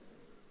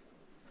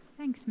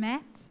Thanks,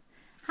 Matt.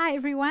 Hi,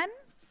 everyone.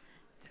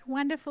 It's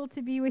wonderful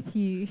to be with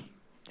you.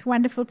 It's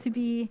wonderful to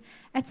be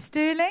at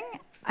Stirling.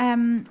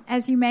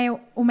 As you may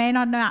or may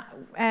not know,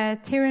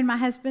 Terry, my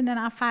husband, and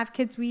our 5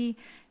 kids, we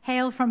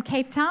hail from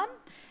Cape Town.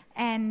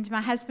 And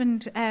my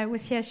husband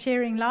was here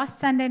sharing last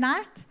Sunday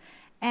night.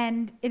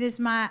 And it is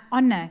my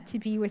honor to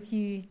be with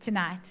you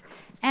tonight.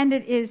 And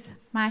it is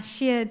my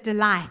sheer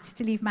delight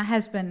to leave my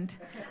husband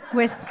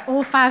with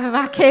all 5 of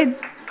our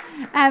kids.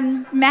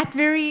 Matt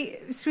very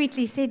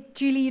sweetly said,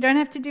 "Julie, you don't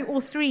have to do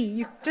all 3.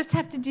 You just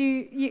have to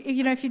do,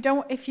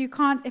 if you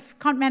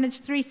can't manage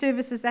 3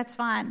 services, that's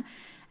fine."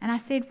 And I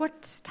said,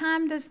 "What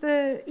time does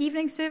the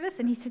evening service?"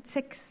 And he said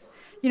 6.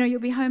 You'll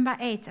be home by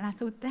 8. And I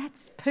thought,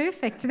 that's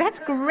perfect. That's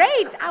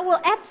great. I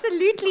will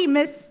absolutely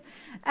miss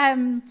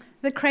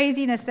the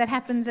craziness that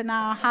happens in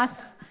our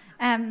house,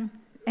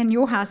 in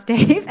your house,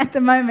 Dave, at the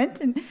moment.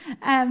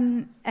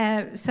 And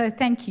so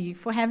thank you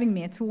for having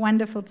me. It's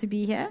wonderful to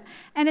be here.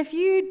 And if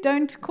you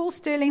don't call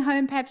Stirling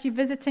home, perhaps you're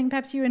visiting,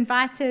 perhaps you're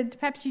invited,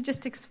 perhaps you're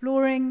just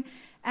exploring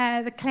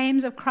the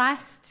claims of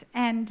Christ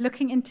and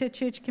looking into a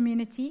church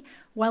community,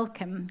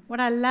 welcome. What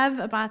I love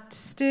about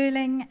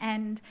Stirling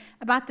and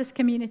about this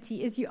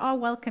community is you are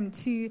welcome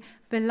to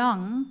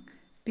belong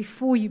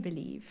before you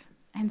believe.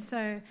 And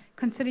so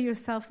consider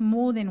yourself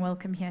more than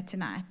welcome here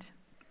tonight.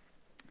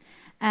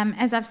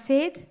 As I've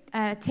said,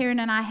 Taryn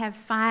and I have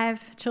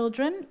 5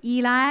 children,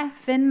 Eli,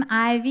 Finn,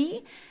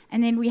 Ivy,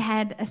 and then we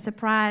had a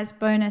surprise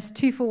bonus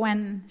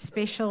 2-for-1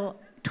 special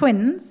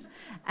twins,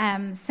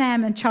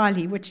 Sam and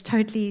Charlie, which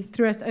totally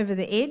threw us over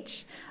the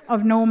edge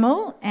of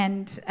normal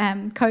and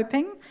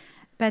coping.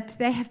 But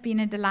they have been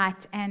a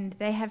delight, and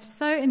they have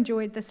so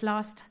enjoyed this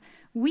last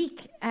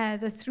week,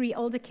 the 3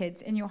 older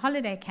kids in your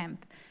holiday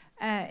camp,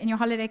 in your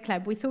holiday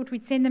club. We thought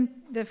we'd send them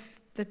the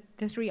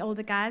 3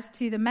 older guys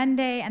to the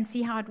Monday and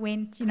see how it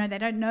went. They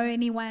don't know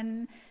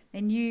anyone,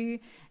 they're new,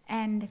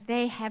 and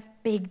they have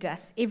begged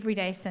us every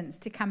day since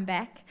to come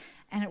back.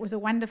 And it was a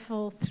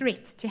wonderful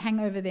threat to hang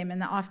over them in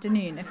the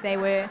afternoon. If they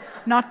were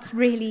not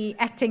really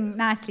acting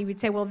nicely, we'd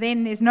say, well,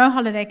 then there's no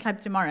holiday club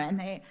tomorrow. And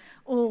they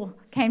all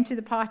came to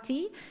the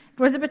party. It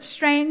was a bit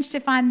strange to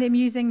find them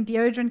using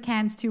deodorant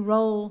cans to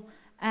roll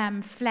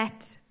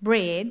flat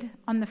bread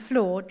on the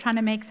floor, trying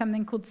to make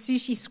something called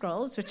sushi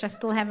scrolls, which I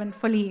still haven't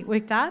fully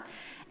worked out.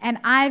 And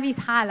Ivy's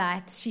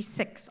highlight, she's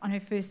 6 on her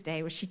first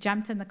day, was she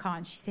jumped in the car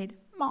and she said,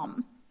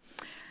 "Mom,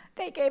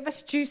 they gave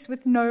us juice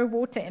with no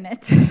water in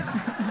it."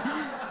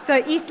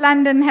 So East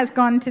London has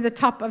gone to the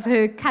top of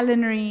her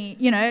culinary,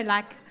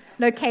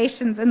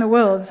 locations in the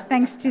world,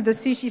 thanks to the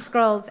sushi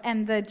scrolls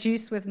and the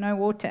juice with no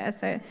water.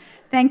 So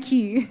thank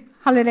you,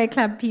 Holiday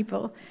Club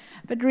people.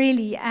 But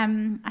really,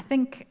 I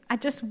think I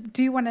just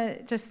do want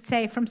to just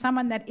say, from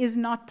someone that is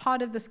not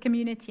part of this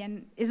community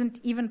and isn't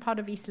even part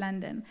of East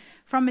London,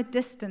 from a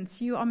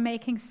distance, you are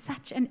making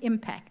such an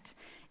impact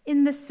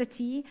in the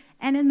city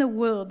and in the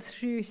world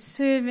through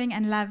serving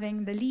and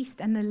loving the least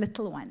and the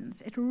little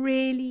ones. It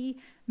really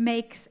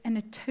makes an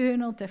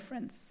eternal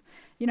difference.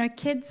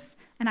 Kids,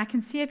 and I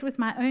can see it with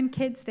my own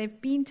kids,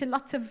 they've been to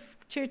lots of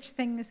church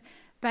things,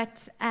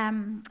 but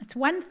it's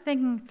one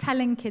thing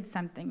telling kids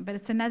something, but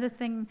it's another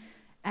thing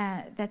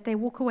that they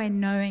walk away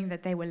knowing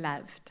that they were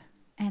loved.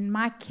 And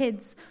my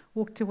kids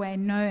walked away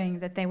knowing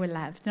that they were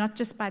loved, not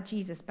just by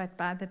Jesus, but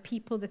by the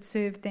people that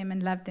served them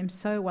and loved them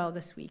so well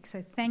this week.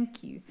 So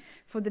thank you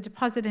for the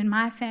deposit in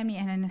my family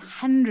and in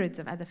hundreds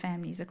of other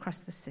families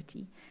across the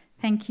city.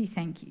 Thank you,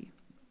 thank you.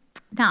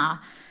 Now,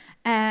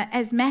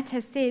 as Matt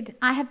has said,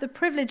 I have the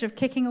privilege of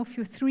kicking off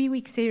your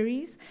 3-week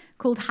series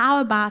called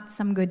How About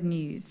Some Good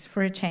News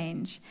for a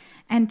Change?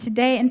 And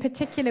today in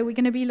particular, we're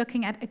going to be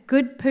looking at a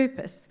good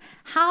purpose.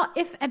 How,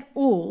 if at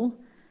all,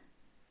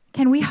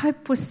 can we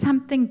hope for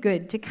something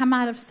good to come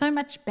out of so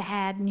much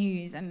bad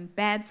news and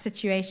bad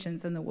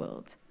situations in the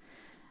world?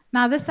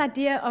 Now, this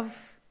idea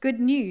of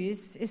good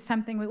news is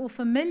something we're all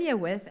familiar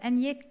with,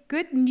 and yet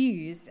good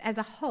news as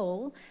a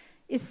whole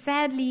is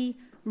sadly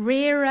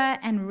rarer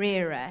and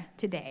rarer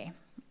today.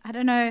 I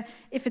don't know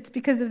if it's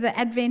because of the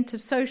advent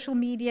of social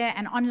media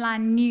and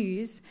online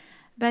news,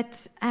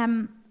 but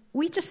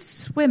we just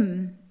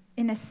swim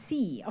in a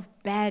sea of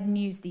bad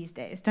news these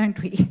days,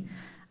 don't we?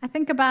 I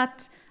think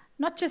about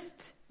not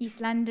just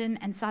East London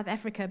and South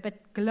Africa,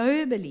 but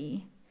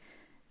globally,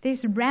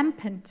 there's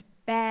rampant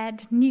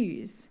bad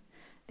news.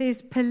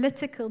 There's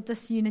political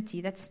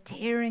disunity that's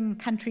tearing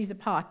countries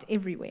apart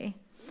everywhere.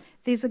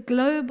 There's a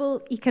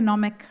global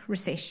economic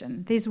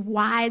recession. There's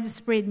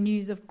widespread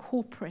news of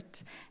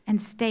corporate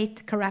and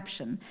state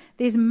corruption.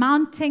 There's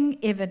mounting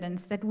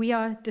evidence that we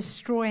are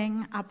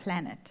destroying our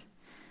planet,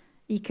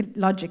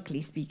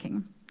 ecologically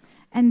speaking.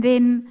 And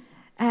then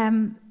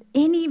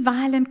any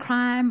violent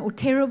crime or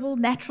terrible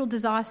natural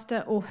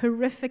disaster or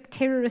horrific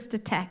terrorist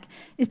attack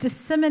is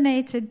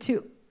disseminated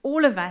to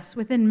all of us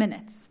within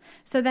minutes,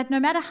 so that no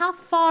matter how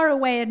far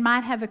away it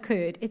might have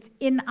occurred, it's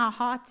in our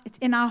hearts, it's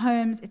in our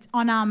homes, it's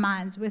on our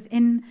minds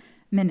within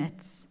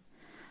minutes.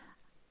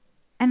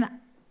 And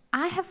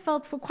I have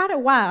felt for quite a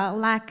while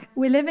like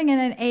we're living in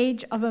an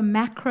age of a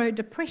macro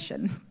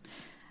depression.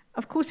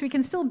 Of course, we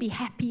can still be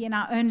happy in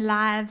our own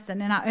lives and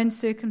in our own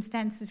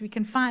circumstances. We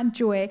can find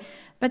joy.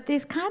 But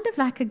there's kind of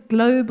like a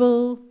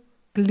global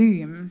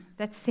gloom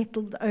that's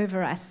settled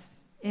over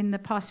us in the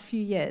past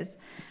few years.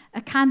 A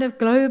kind of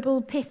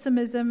global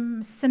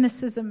pessimism,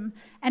 cynicism,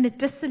 and a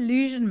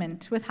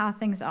disillusionment with how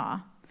things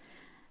are.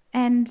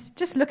 And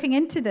just looking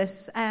into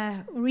this,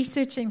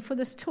 researching for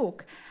this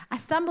talk, I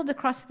stumbled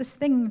across this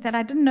thing that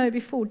I didn't know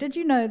before. Did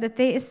you know that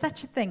there is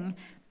such a thing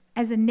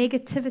as a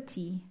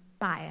negativity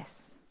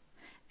bias?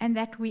 And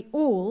that we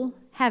all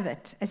have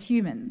it as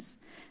humans.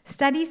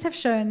 Studies have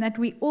shown that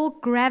we all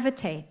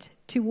gravitate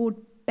toward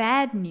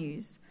bad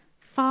news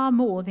far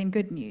more than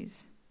good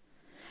news.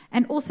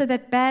 And also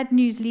that bad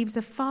news leaves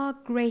a far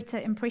greater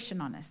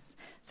impression on us.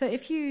 So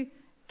if you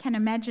can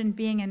imagine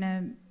being in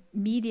a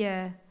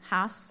media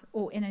house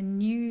or in a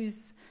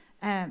news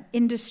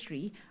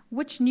industry,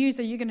 which news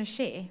are you going to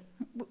share?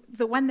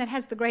 The one that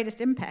has the greatest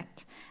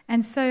impact.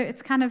 And so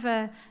it's kind of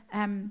a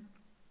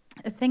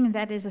thing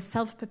that is a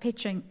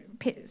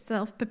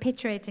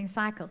self-perpetuating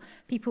cycle.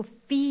 People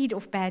feed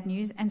off bad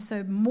news, and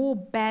so more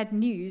bad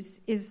news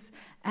is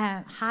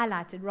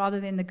highlighted rather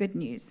than the good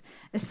news.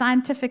 A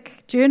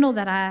scientific journal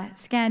that I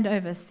scanned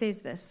over says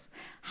this: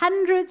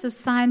 hundreds of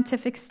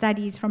scientific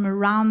studies from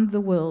around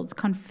the world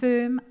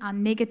confirm our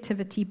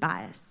negativity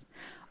bias.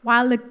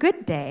 While a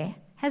good day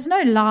has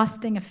no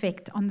lasting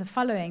effect on the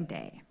following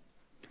day,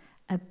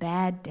 a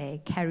bad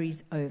day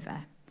carries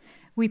over.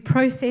 We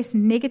process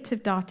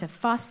negative data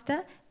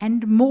faster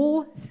and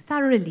more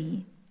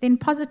thoroughly than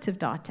positive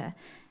data,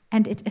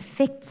 and it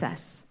affects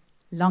us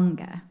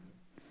longer.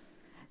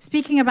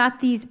 Speaking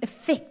about these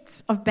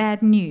effects of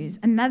bad news,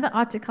 another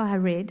article I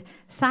read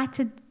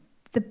cited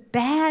the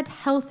bad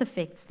health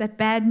effects that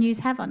bad news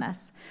have on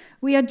us.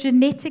 We are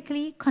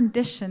genetically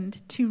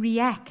conditioned to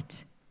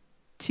react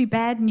to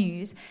bad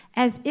news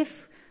as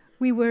if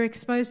we were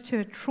exposed to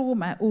a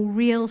trauma or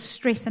real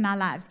stress in our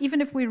lives,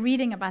 even if we're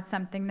reading about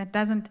something that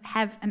doesn't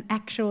have an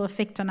actual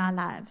effect on our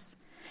lives.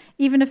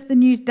 Even if the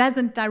news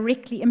doesn't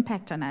directly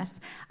impact on us,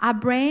 our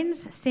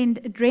brains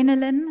send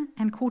adrenaline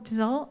and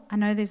cortisol. I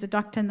know there's a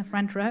doctor in the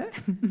front row.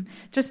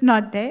 Just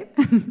nod, Dave.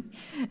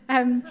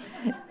 And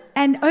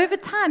over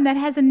time, that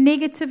has a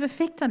negative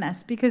effect on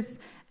us because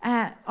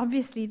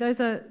obviously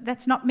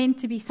that's not meant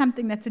to be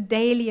something that's a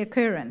daily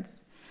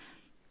occurrence.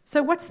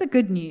 So what's the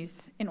good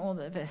news in all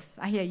of this?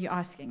 I hear you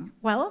asking.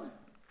 Well,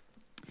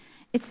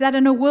 it's that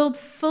in a world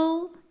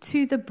full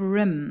to the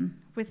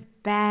brim with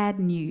bad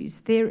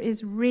news, there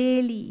is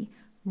really,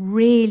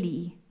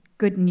 really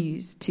good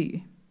news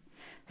too.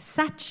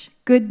 Such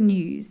good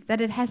news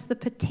that it has the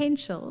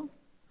potential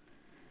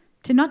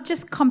to not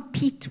just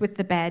compete with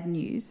the bad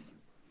news,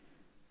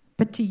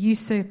 but to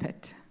usurp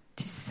it,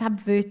 to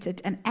subvert it,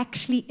 and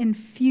actually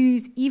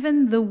infuse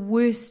even the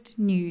worst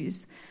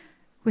news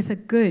with a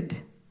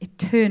good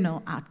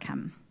eternal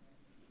outcome.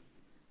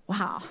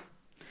 Wow.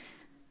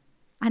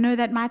 I know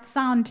that might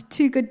sound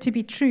too good to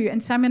be true,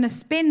 and so I'm going to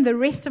spend the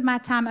rest of my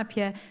time up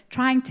here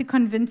trying to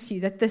convince you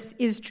that this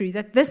is true,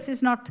 that this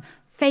is not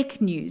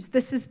fake news.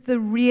 This is the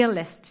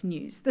realist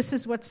news. This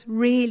is what's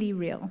really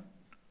real.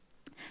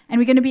 And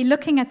we're going to be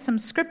looking at some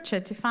scripture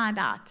to find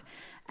out.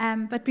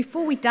 But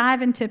before we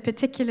dive into a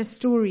particular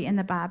story in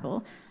the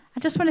Bible, I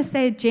just want to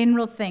say a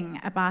general thing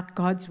about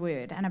God's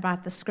word and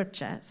about the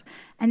scriptures,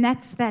 and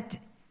that's that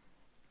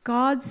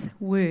God's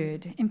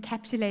word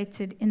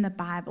encapsulated in the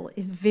Bible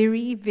is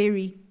very,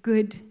 very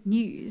good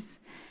news.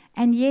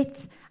 And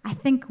yet, I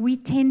think we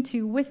tend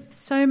to, with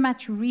so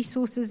much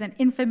resources and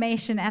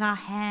information at our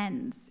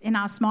hands in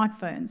our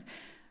smartphones,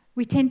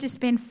 we tend to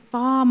spend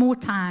far more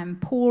time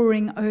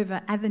poring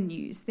over other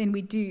news than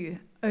we do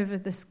over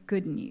this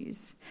good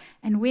news.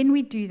 And when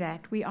we do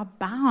that, we are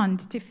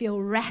bound to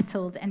feel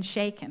rattled and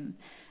shaken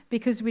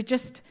because we're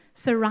just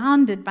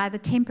surrounded by the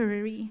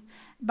temporary,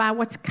 by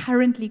what's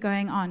currently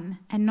going on,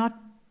 and not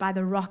by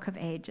the rock of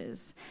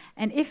ages.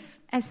 And if,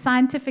 as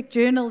scientific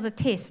journals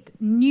attest,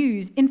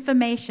 news,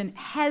 information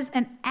has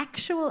an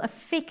actual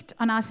effect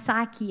on our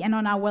psyche and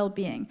on our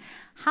well-being,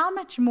 how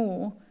much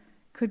more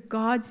could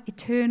God's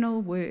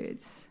eternal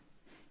words,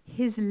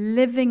 his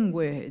living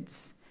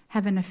words,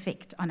 have an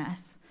effect on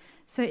us?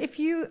 So if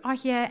you are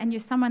here and you're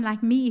someone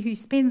like me who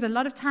spends a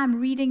lot of time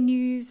reading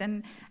news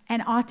and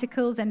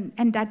articles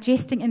and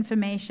digesting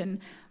information,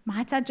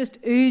 might I just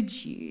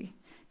urge you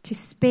to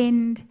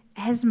spend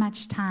as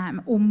much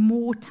time or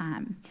more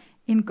time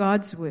in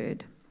God's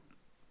word.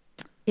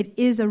 It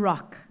is a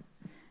rock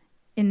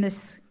in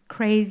this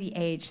crazy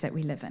age that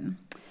we live in.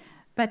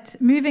 But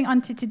moving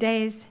on to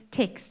today's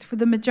text, for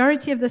the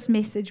majority of this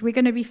message, we're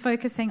going to be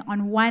focusing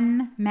on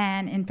one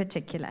man in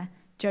particular,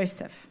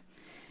 Joseph.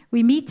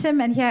 We meet him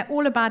and hear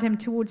all about him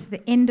towards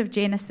the end of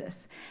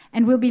Genesis.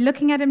 And we'll be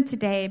looking at him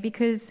today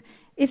because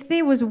if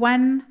there was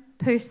one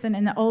person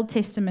in the Old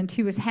Testament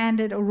who was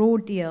handed a raw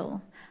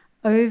deal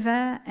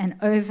over and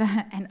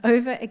over and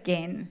over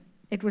again,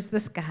 it was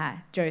this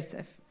guy,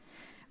 Joseph.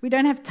 We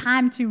don't have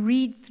time to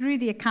read through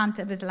the account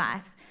of his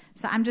life,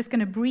 so I'm just going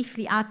to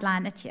briefly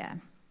outline it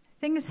here.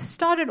 Things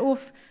started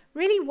off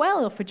really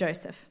well for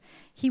Joseph.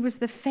 He was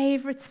the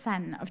favorite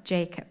son of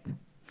Jacob,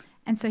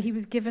 and so he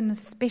was given a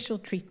special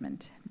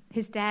treatment.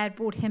 His dad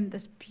brought him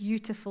this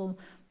beautiful,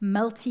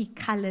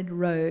 multicolored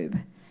robe,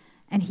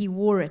 and he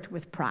wore it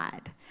with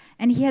pride.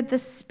 And he had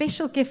this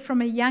special gift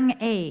from a young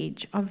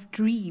age of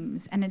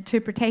dreams and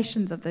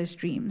interpretations of those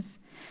dreams.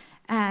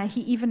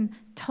 He even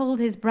told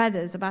his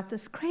brothers about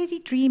this crazy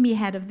dream he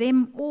had of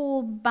them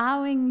all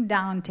bowing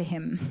down to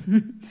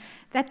him.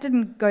 That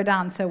didn't go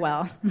down so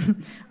well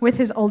with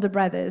his older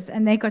brothers,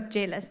 and they got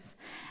jealous.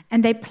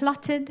 And they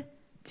plotted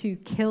to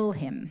kill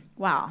him.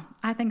 Wow,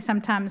 I think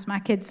sometimes my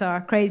kids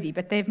are crazy,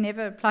 but they've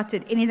never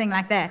plotted anything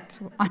like that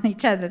on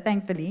each other,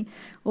 thankfully.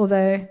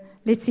 Although,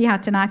 let's see how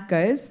tonight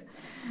goes.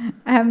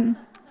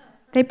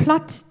 They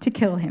plot to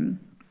kill him.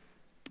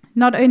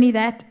 Not only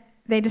that,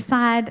 they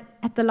decide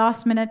at the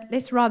last minute,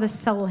 let's rather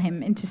sell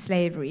him into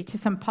slavery to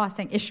some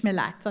passing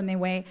Ishmaelites on their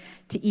way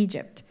to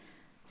Egypt.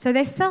 So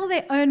they sell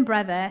their own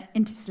brother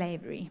into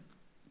slavery.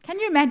 Can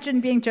you imagine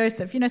being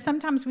Joseph? You know,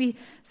 sometimes we're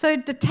so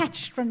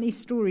detached from these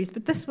stories,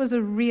 but this was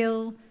a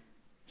real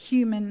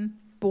human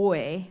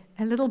boy,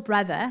 a little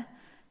brother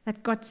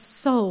that got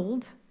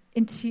sold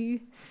into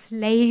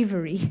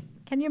slavery.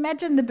 Can you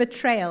imagine the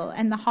betrayal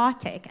and the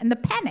heartache and the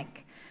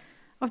panic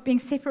of being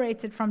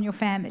separated from your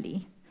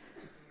family?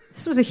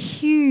 This was a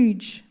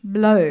huge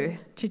blow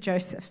to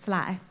Joseph's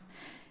life.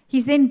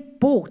 He's then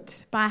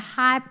bought by a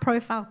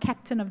high-profile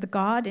captain of the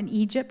guard in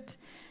Egypt,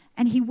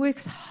 and he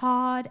works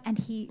hard and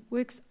he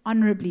works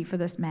honorably for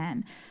this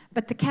man.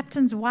 But the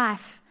captain's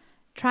wife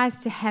tries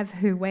to have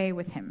her way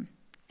with him.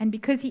 And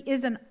because he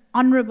is an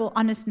honorable,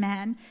 honest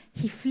man,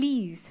 he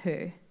flees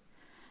her.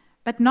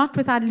 But not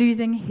without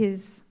losing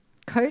his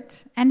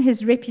coat and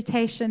his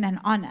reputation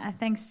and honor,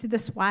 thanks to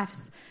this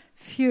wife's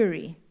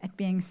fury at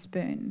being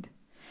spurned.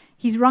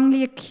 He's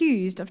wrongly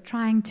accused of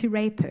trying to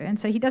rape her, and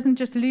so he doesn't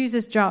just lose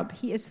his job,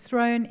 he is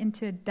thrown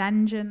into a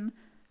dungeon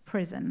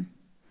prison.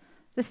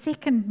 The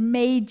second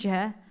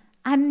major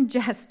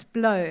unjust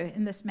blow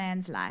in this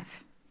man's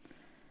life.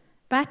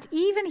 But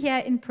even here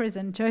in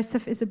prison,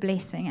 Joseph is a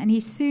blessing, and he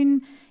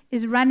soon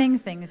is running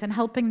things and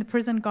helping the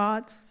prison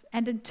guards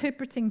and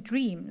interpreting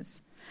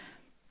dreams.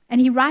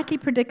 And he rightly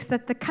predicts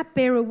that the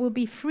cupbearer will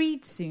be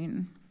freed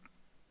soon,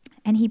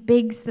 and he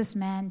begs this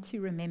man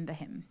to remember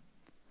him.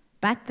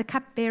 But the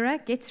cupbearer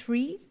gets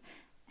freed,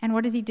 and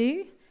what does he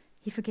do?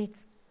 He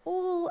forgets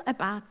all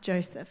about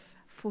Joseph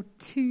for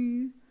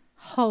 2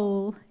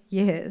 whole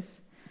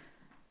years.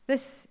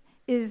 This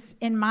is,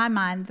 in my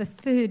mind, the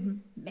third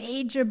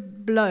major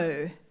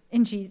blow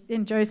in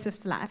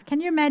Joseph's life.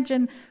 Can you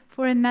imagine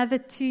for another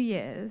 2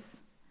 years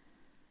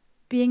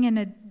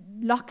being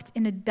locked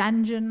in a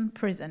dungeon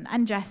prison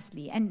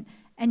unjustly, and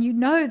you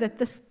know that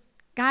this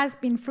guy's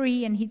been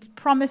free and he's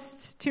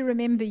promised to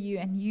remember you,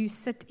 and you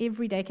sit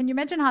every day. Can you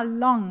imagine how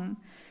long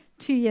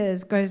 2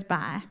 years goes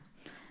by?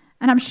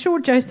 And I'm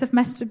sure Joseph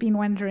must have been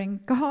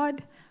wondering,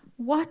 God,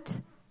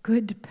 what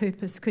good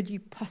purpose could you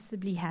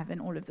possibly have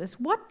in all of this?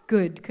 What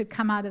good could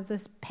come out of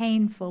this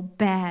painful,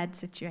 bad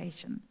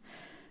situation?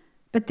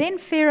 But then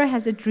Pharaoh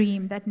has a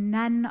dream that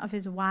none of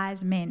his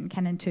wise men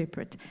can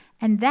interpret.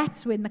 And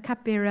that's when the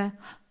cupbearer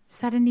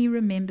suddenly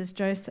remembers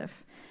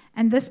Joseph.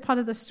 And this part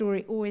of the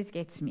story always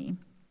gets me.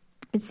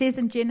 It says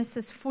in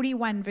Genesis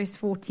 41, verse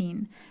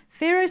 14,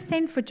 Pharaoh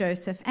sent for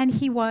Joseph, and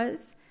he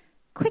was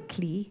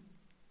quickly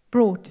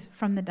brought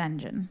from the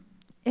dungeon.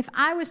 If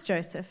I was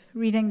Joseph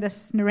reading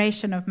this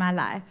narration of my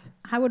life,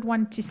 I would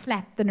want to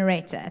slap the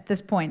narrator at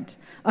this point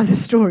of the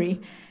story.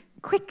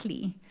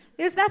 Quickly.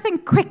 There's nothing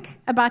quick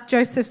about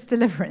Joseph's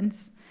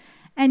deliverance.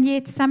 And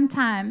yet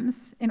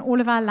sometimes in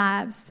all of our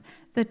lives,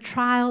 the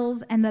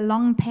trials and the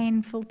long,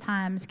 painful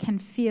times can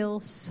feel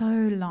so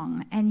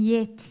long, and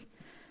yet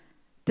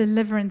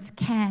deliverance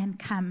can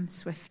come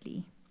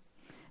swiftly.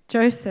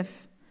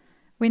 Joseph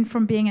went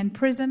from being in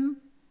prison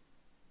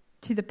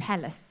to the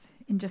palace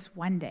in just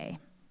one day.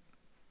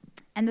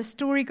 And the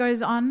story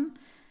goes on.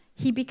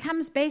 He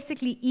becomes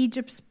basically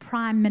Egypt's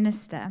prime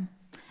minister,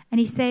 and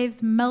he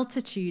saves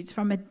multitudes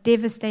from a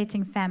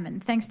devastating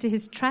famine thanks to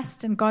his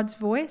trust in God's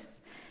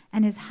voice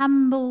and his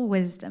humble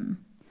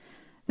wisdom.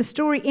 The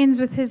story ends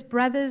with his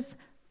brothers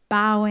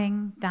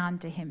bowing down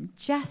to him,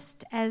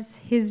 just as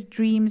his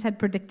dreams had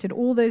predicted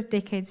all those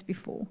decades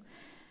before,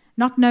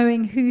 not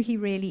knowing who he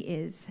really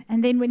is.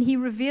 And then when he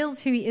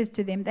reveals who he is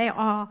to them, they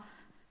are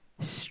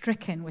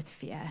stricken with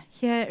fear.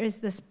 Here is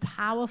this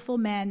powerful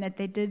man that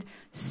they did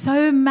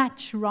so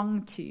much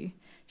wrong to.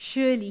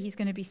 Surely he's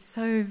going to be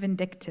so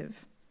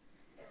vindictive.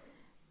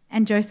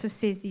 And Joseph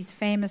says these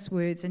famous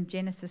words in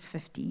Genesis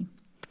 50.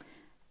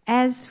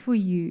 As for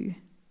you,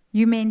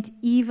 you meant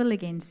evil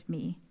against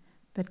me,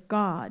 but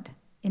God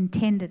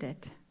intended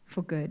it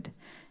for good,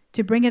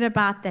 to bring it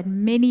about that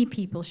many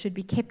people should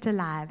be kept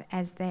alive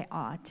as they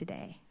are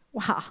today.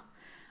 Wow.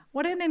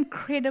 What an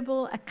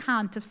incredible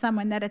account of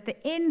someone that at the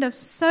end of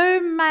so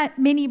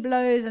many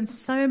blows and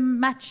so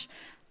much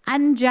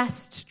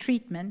unjust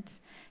treatment,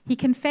 he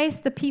can face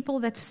the people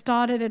that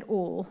started it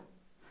all,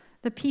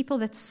 the people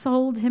that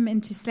sold him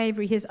into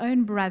slavery, his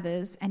own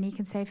brothers, and he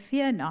can say,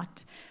 fear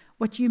not,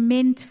 what you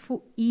meant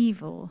for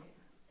evil,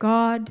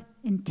 God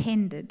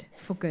intended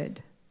for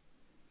good.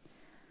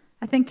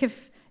 I think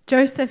if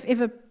Joseph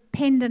ever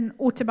penned an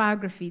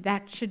autobiography,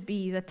 that should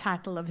be the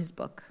title of his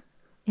book,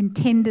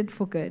 Intended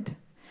for Good.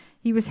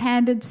 He was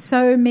handed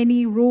so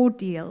many raw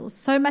deals,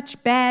 so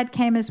much bad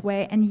came his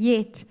way, and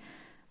yet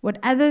what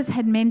others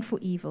had meant for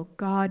evil,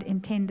 God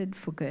intended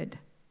for good.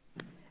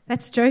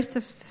 That's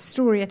Joseph's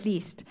story at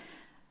least.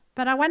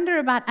 But I wonder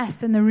about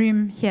us in the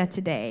room here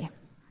today,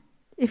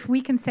 if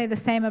we can say the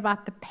same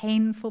about the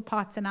painful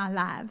parts in our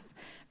lives.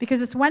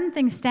 Because it's one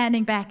thing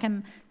standing back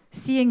and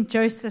seeing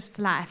Joseph's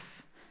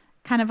life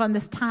kind of on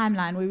this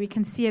timeline where we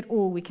can see it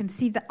all. We can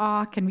see the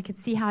arc and we can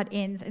see how it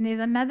ends. And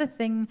there's another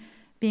thing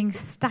being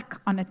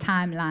stuck on a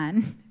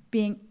timeline,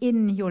 being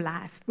in your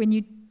life when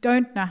you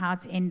don't know how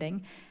it's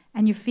ending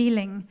and you're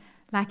feeling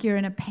like you're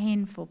in a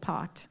painful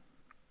part.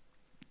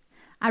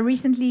 I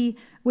recently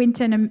went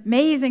to an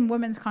amazing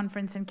women's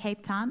conference in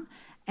Cape Town,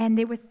 and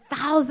there were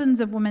thousands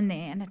of women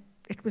there, and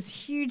it was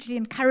hugely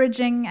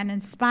encouraging and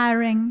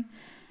inspiring.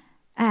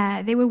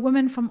 There were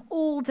women from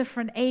all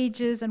different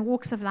ages and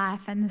walks of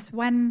life, and this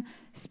one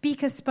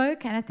speaker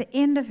spoke, and at the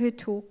end of her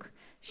talk,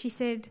 she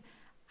said,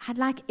 I'd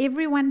like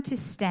everyone to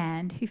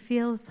stand who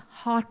feels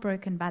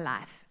heartbroken by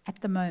life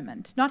at the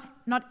moment. Not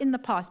in the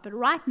past, but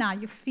right now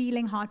you're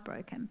feeling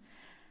heartbroken.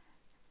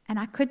 And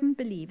I couldn't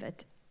believe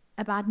it.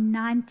 About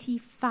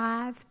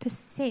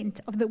 95%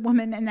 of the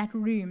women in that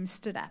room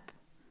stood up.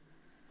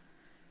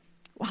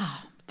 Wow,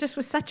 just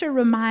was such a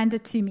reminder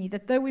to me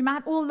that though we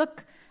might all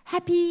look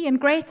happy and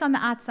great on the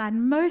outside,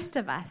 most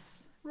of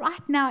us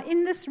right now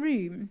in this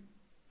room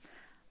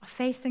are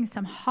facing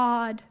some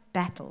hard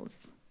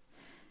battles.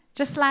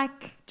 Just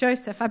like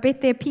Joseph, I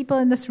bet there are people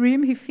in this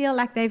room who feel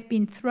like they've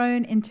been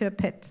thrown into a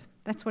pit.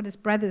 That's what his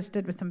brothers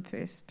did with him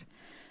first.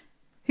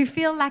 Who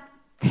feel like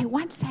they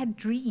once had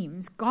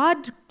dreams,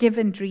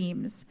 God-given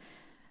dreams,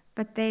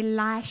 but they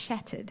lie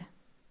shattered.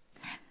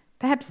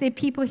 Perhaps there are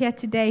people here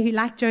today who,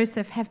 like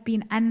Joseph, have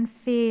been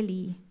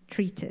unfairly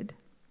treated,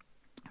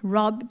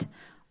 robbed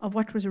of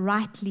what was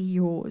rightly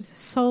yours,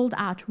 sold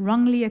out,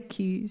 wrongly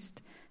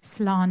accused,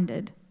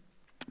 slandered.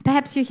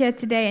 Perhaps you're here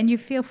today and you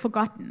feel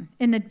forgotten,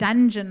 in a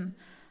dungeon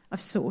of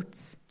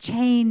sorts,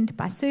 chained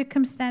by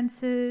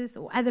circumstances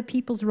or other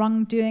people's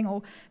wrongdoing,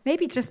 or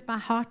maybe just by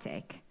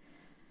heartache.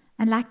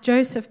 And like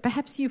Joseph,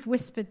 perhaps you've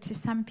whispered to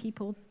some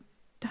people,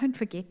 don't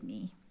forget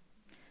me.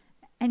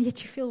 And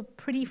yet you feel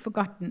pretty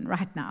forgotten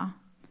right now.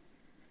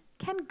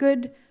 Can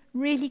good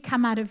really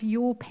come out of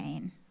your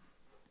pain?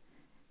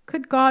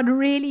 Could God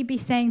really be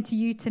saying to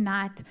you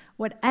tonight,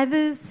 what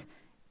others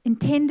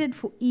intended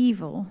for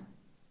evil,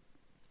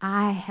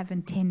 I have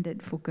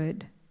intended for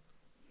good?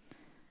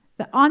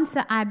 The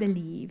answer, I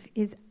believe,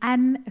 is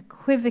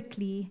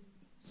unequivocally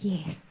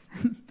yes.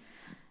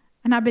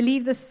 And I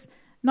believe this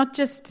not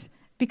just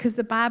because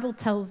the Bible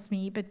tells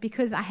me, but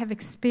because I have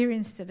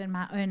experienced it in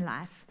my own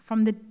life.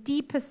 From the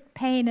deepest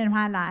pain in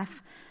my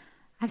life,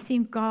 I've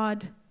seen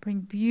God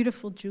bring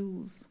beautiful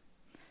jewels,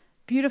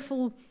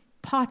 beautiful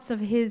parts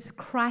of his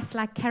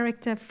Christ-like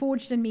character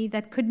forged in me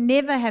that could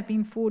never have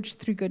been forged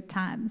through good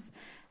times,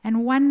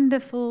 and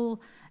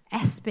wonderful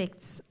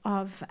aspects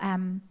of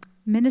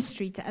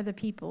ministry to other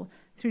people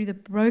through the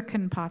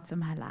broken parts of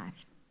my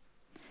life.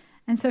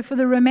 And so for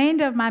the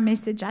remainder of my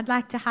message, I'd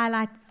like to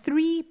highlight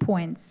 3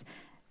 points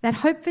that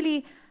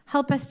hopefully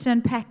help us to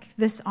unpack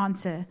this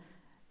answer,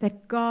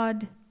 that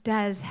God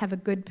does have a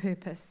good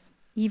purpose,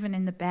 even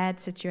in the bad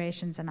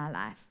situations in our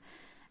life.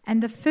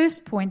 And the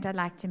first point I'd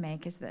like to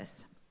make is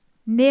this: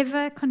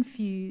 never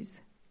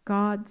confuse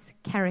God's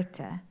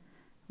character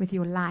with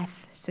your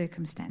life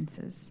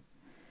circumstances.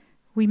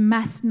 We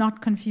must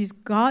not confuse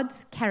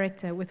God's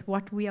character with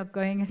what we are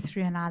going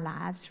through in our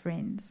lives,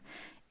 friends.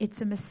 It's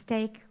a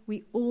mistake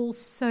we all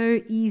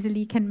so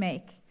easily can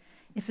make.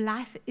 If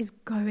life is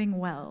going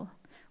well,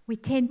 we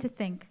tend to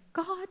think,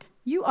 God,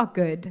 you are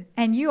good,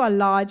 and you are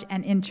large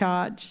and in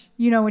charge.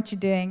 You know what you're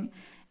doing,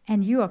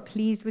 and you are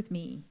pleased with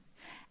me.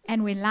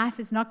 And when life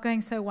is not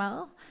going so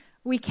well,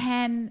 we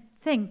can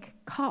think,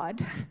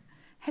 God,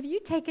 have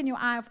you taken your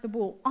eye off the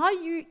ball? Are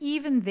you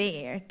even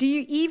there? Do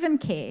you even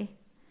care?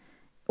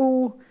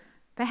 Or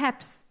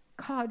perhaps,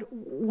 God,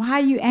 why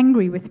are you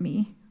angry with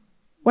me?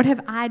 What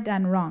have I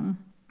done wrong?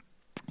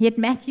 Yet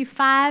Matthew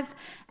 5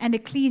 and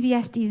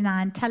Ecclesiastes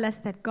 9 tell us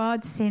that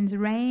God sends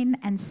rain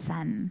and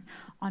sun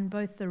on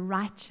both the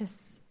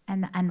righteous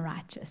and the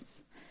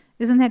unrighteous.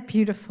 Isn't that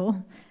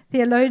beautiful?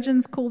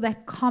 Theologians call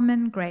that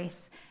common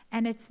grace,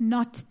 and it's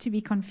not to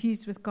be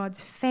confused with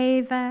God's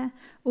favor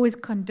or his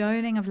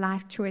condoning of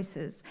life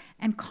choices.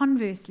 And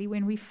conversely,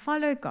 when we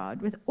follow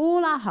God with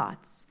all our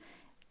hearts,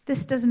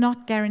 this does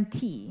not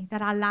guarantee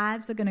that our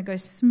lives are going to go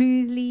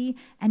smoothly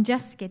and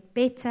just get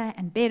better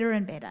and better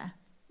and better.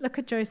 Look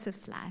at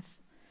Joseph's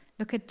life.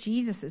 Look at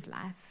Jesus'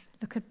 life.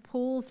 Look at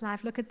Paul's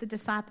life. Look at the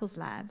disciples'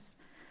 lives.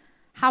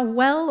 How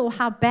well or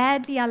how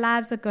badly our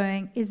lives are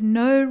going is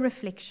no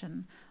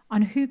reflection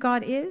on who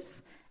God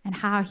is and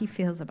how he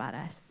feels about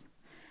us.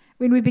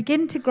 When we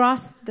begin to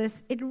grasp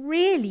this, it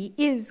really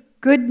is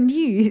good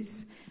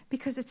news,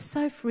 because it's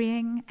so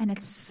freeing and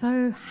it's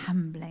so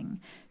humbling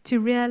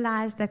to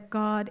realize that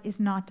God is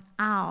not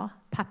our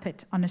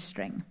puppet on a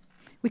string.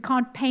 We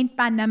can't paint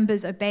by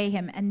numbers, obey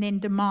him, and then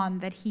demand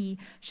that he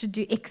should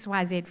do X,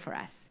 Y, Z for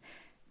us.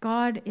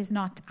 God is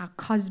not our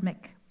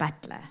cosmic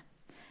butler.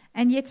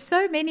 And yet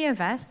so many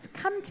of us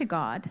come to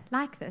God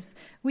like this.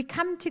 We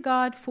come to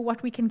God for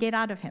what we can get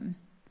out of him.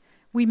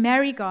 We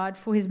marry God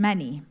for his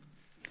money.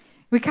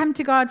 We come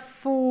to God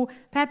for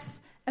perhaps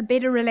a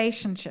better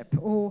relationship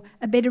or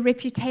a better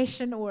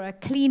reputation or a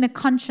cleaner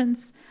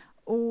conscience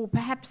or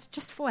perhaps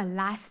just for a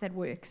life that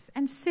works.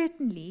 And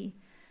certainly,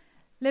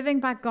 living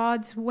by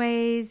God's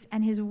ways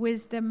and his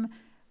wisdom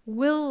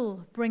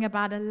will bring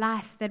about a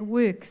life that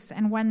works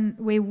and one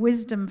where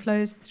wisdom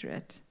flows through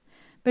it.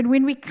 But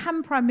when we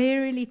come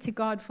primarily to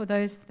God for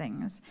those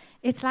things,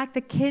 it's like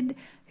the kid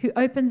who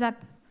opens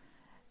up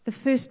the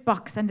first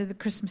box under the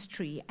Christmas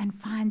tree and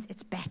finds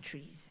its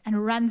batteries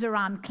and runs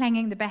around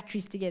clanging the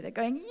batteries together,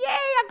 going, yay,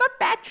 I got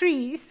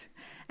batteries,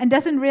 and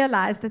doesn't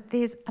realize that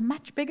there's a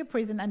much bigger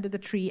present under the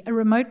tree, a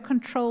remote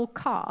control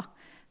car,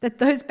 that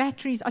those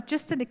batteries are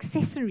just an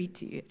accessory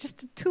to,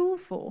 just a tool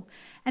for.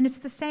 And it's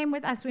the same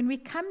with us. When we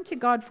come to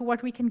God for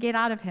what we can get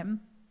out of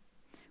him,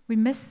 we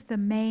miss the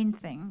main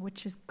thing,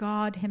 which is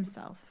God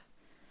himself.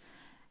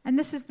 And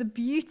this is the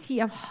beauty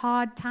of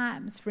hard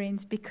times,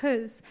 friends,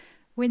 because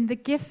when the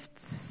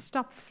gifts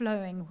stop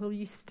flowing, will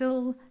you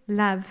still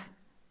love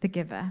the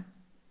giver?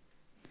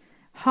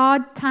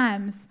 Hard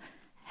times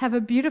have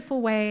a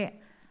beautiful way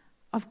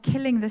of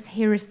killing this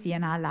heresy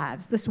in our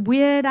lives, this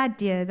weird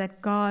idea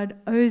that God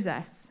owes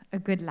us a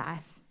good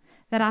life,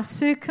 that our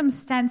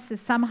circumstances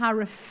somehow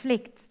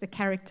reflect the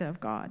character of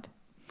God.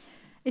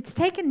 It's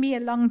taken me a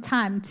long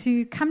time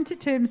to come to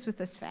terms with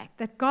this fact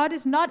that God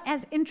is not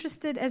as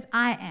interested as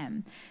I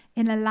am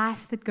in a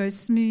life that goes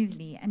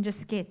smoothly and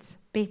just gets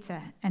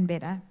better and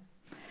better.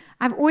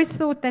 I've always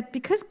thought that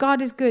because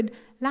God is good,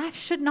 life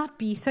should not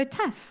be so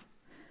tough.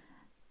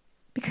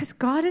 Because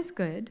God is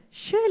good,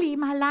 surely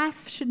my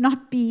life should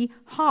not be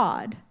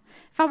hard.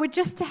 If I were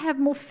just to have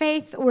more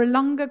faith or a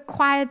longer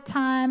quiet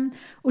time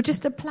or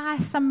just apply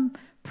some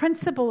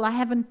principle I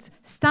haven't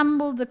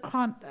stumbled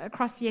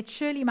across yet,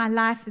 surely my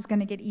life is going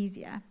to get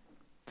easier.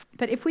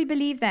 But if we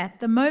believe that,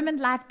 the moment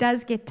life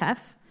does get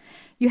tough,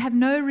 you have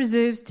no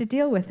reserves to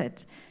deal with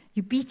it.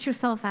 You beat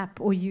yourself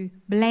up or you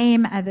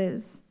blame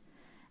others.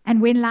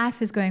 And when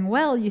life is going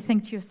well, you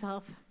think to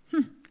yourself,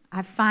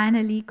 I've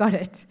finally got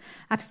it.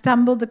 I've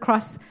stumbled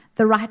across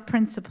the right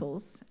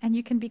principles. And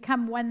you can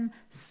become one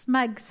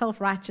smug,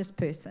 self-righteous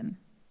person.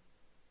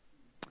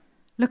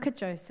 Look at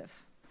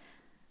Joseph.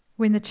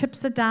 When the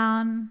chips are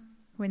down,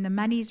 when the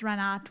money's run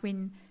out,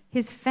 when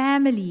his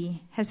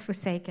family has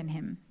forsaken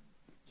him,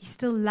 he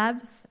still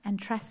loves and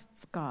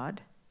trusts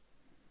God.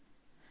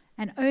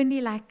 And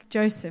only like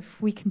Joseph,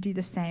 we can do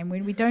the same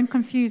when we don't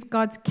confuse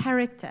God's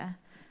character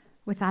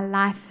with our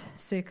life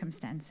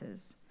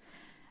circumstances.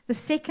 The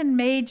second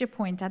major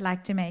point I'd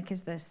like to make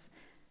is this.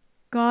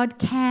 God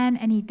can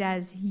and he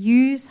does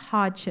use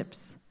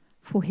hardships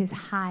for his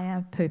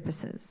higher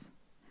purposes.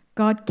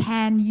 God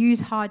can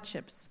use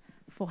hardships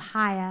for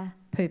higher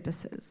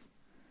purposes.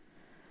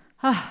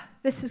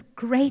 This is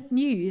great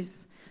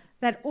news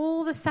that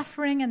all the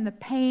suffering and the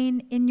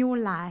pain in your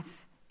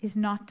life is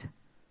not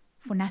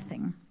for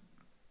nothing.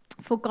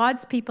 For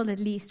God's people, at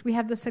least, we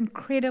have this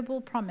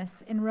incredible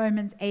promise in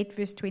Romans 8,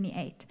 verse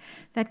 28,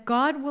 that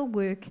God will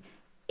work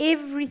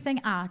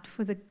everything out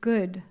for the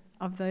good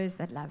of those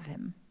that love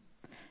him.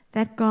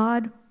 That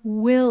God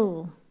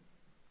will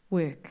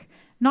work.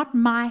 Not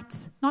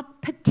might,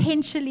 not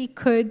potentially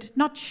could,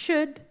 not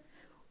should,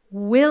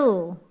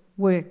 will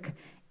work.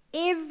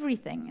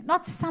 Everything,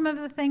 not some of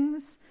the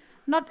things,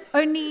 not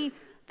only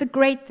the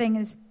great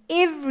things,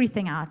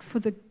 everything out for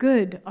the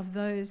good of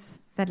those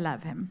that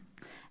love him.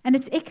 And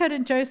it's echoed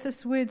in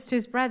Joseph's words to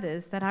his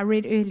brothers that I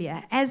read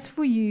earlier. As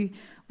for you,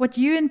 what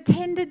you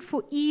intended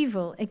for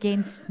evil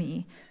against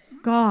me,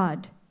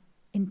 God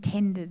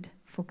intended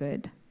for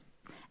good.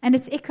 And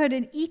it's echoed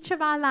in each of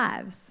our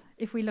lives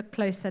if we look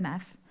close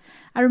enough.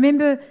 I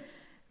remember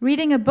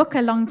reading a book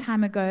a long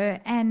time ago,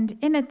 and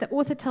in it the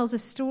author tells a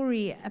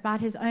story about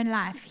his own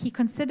life. He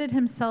considered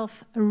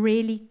himself a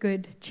really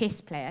good chess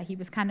player. He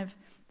was kind of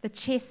the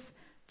chess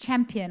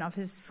champion of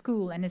his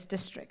school and his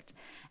district.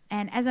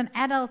 And as an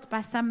adult,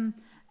 by some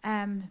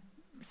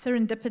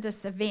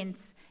serendipitous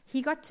events,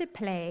 he got to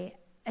play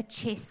a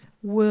chess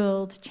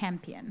world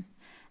champion.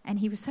 And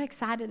he was so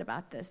excited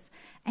about this.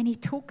 And he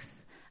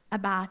talks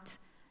about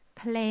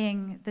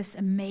playing this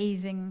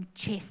amazing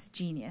chess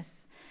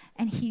genius.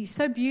 And he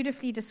so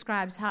beautifully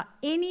describes how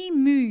any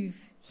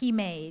move he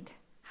made,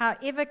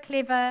 however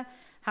clever,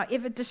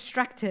 however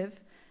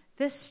destructive,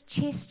 this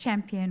chess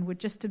champion would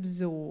just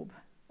absorb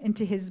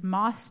into his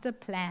master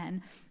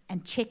plan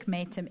and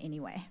checkmate him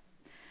anyway.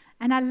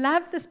 And I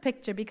love this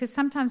picture because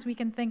sometimes we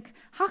can think,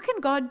 how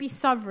can God be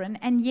sovereign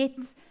and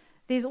yet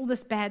there's all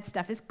this bad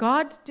stuff? Is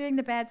God doing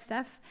the bad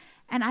stuff?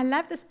 And I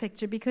love this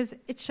picture because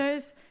it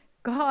shows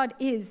God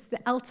is the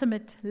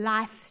ultimate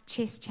life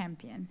chess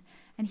champion.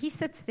 And he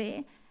sits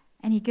there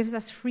and he gives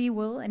us free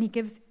will, and he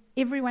gives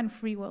everyone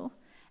free will.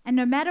 And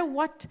no matter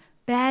what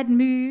bad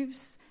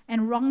moves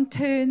and wrong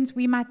turns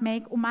we might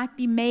make or might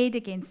be made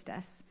against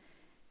us,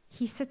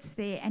 he sits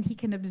there and he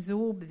can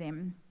absorb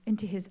them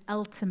into his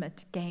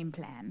ultimate game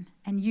plan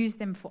and use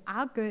them for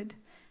our good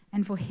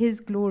and for his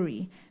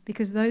glory,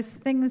 because those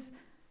things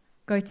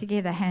go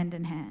together hand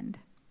in hand.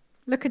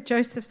 Look at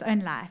Joseph's own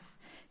life.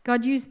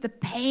 God used the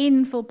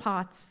painful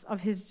parts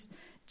of his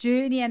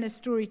journey and his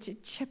story to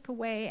chip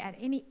away at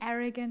any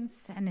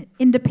arrogance and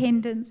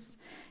independence.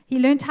 He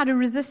learned how to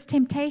resist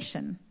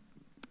temptation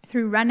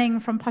through running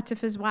from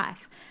Potiphar's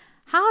wife.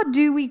 How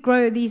do we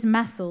grow these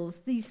muscles,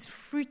 these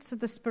fruits of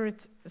the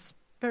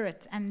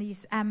Spirit and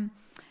these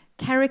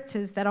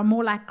characters that are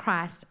more like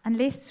Christ,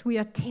 unless we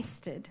are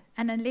tested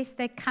and unless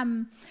they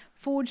come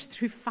forged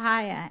through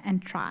fire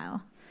and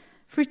trial?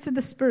 Fruits of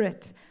the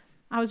Spirit.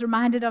 I was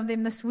reminded of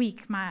them this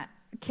week. My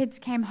kids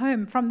came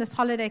home from this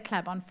holiday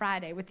club on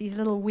Friday with these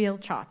little wheel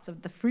charts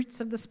of the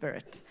fruits of the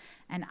Spirit.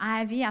 And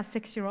Ivy, our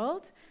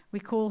 6-year-old, we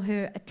call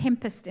her a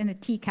tempest in a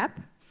teacup.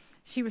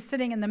 She was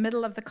sitting in the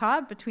middle of the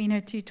car between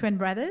her 2 twin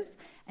brothers,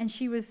 and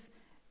she was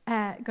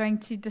going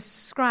to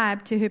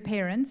describe to her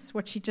parents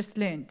what she just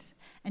learned.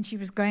 And she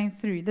was going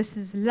through, this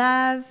is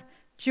love,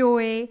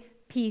 joy,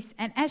 peace.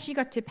 And as she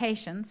got to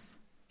patience,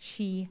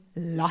 she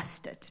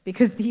lost it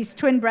because these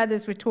twin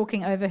brothers were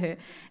talking over her,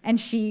 and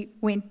she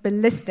went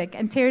ballistic.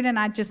 And Terry and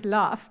I just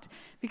laughed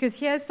because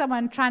here's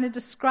someone trying to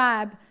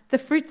describe the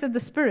fruits of the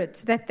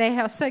Spirit that they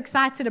are so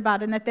excited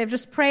about and that they've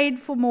just prayed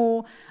for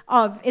more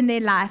of in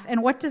their life.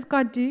 And what does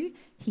God do?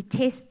 He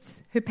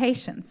tests her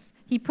patience.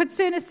 He puts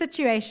her in a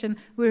situation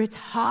where it's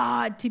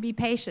hard to be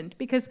patient,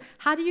 because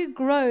how do you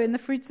grow in the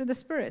fruits of the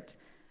Spirit?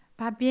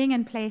 By being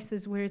in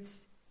places where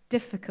it's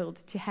difficult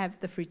to have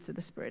the fruits of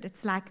the Spirit.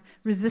 It's like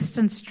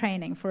resistance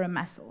training for a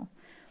muscle.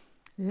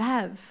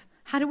 Love.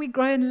 How do we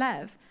grow in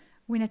love?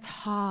 When it's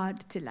hard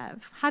to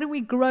love. How do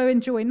we grow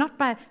in joy? Not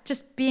by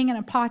just being in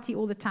a party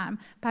all the time,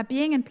 by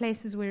being in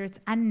places where it's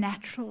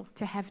unnatural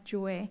to have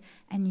joy,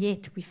 and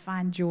yet we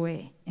find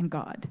joy in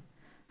God.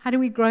 How do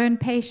we grow in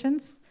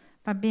patience?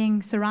 By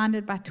being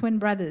surrounded by twin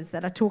brothers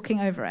that are talking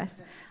over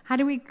us. How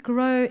do we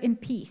grow in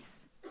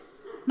peace?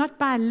 Not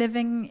by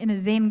living in a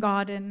Zen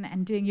garden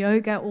and doing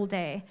yoga all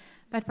day,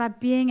 but by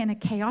being in a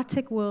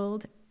chaotic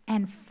world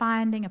and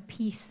finding a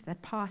peace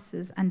that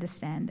passes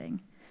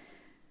understanding.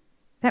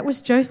 That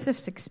was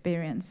Joseph's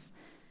experience.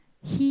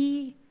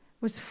 He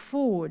was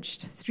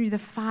forged through the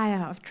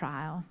fire of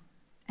trial.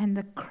 And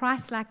the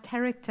Christ-like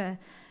character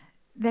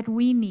that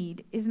we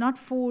need is not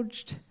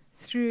forged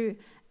through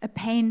a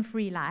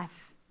pain-free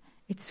life.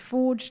 It's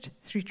forged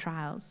through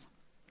trials.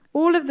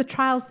 All of the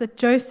trials that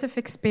Joseph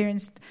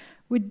experienced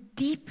were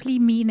deeply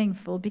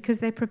meaningful because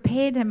they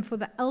prepared him for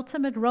the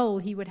ultimate role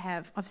he would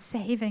have of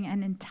saving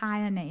an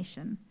entire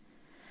nation.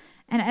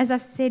 And as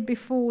I've said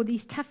before,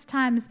 these tough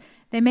times,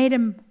 they made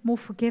him more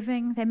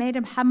forgiving, they made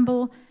him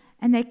humble,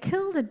 and they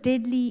killed a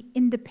deadly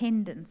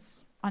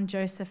independence on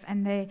Joseph,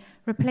 and they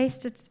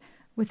replaced it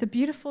with a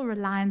beautiful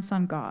reliance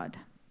on God.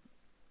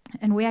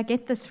 And where I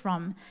get this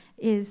from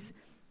is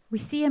we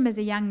see him as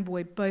a young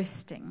boy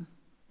boasting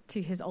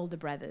to his older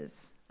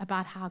brothers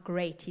about how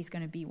great he's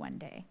going to be one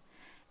day.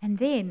 And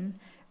then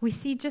we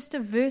see just a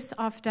verse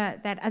after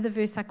that other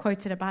verse I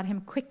quoted about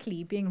him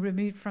quickly being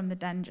removed from the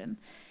dungeon.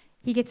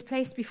 He gets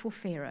placed before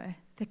Pharaoh,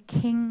 the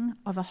king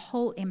of a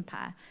whole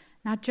empire.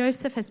 Now,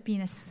 Joseph has been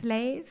a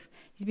slave.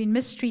 He's been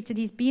mistreated.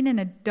 He's been in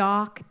a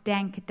dark,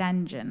 dank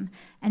dungeon.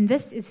 And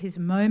this is his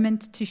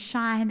moment to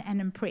shine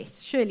and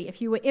impress. Surely, if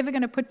you were ever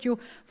going to put your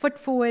foot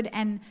forward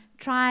and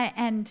try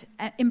and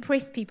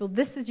impress people,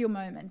 this is your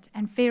moment.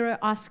 And Pharaoh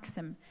asks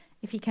him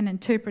if he can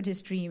interpret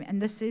his dream.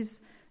 And this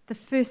is the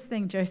first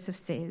thing Joseph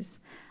says.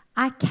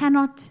 I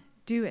cannot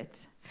do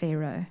it,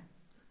 Pharaoh,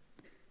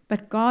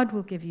 but God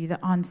will give you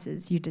the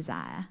answers you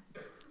desire.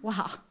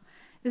 Wow.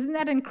 Isn't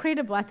that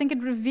incredible? I think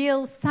it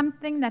reveals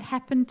something that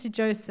happened to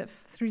Joseph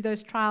through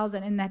those trials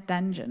and in that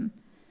dungeon.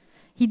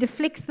 He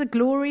deflects the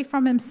glory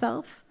from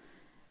himself,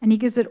 and he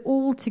gives it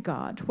all to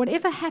God.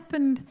 Whatever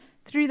happened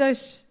through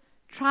those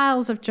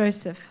trials of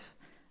Joseph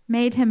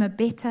made him a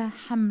better,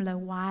 humbler,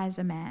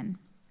 wiser man,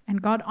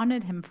 and God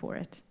honored him for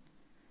it.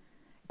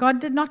 God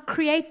did not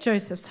create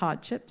Joseph's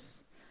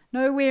hardships.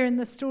 Nowhere in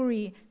the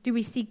story do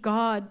we see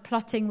God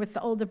plotting with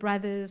the older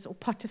brothers or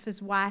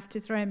Potiphar's wife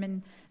to throw him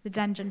in the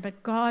dungeon,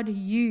 but God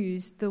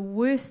used the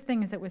worst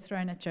things that were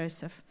thrown at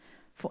Joseph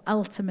for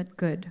ultimate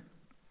good.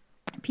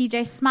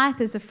 P.J.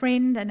 Smythe is a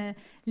friend and a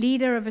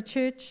leader of a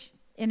church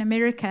in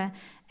America,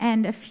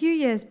 and a few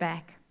years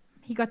back,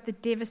 he got the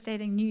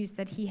devastating news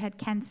that he had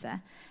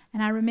cancer.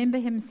 And I remember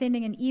him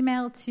sending an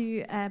email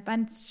to a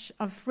bunch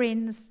of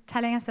friends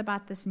telling us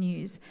about this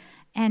news,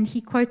 and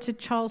he quoted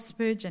Charles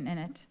Spurgeon in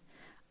it.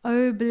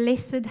 O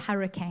blessed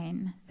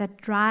hurricane that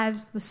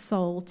drives the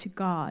soul to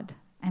God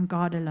and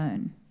God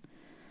alone.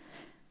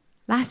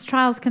 Life's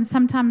trials can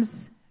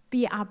sometimes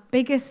be our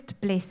biggest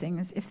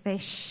blessings if they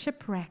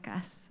shipwreck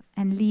us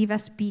and leave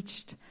us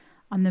beached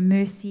on the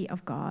mercy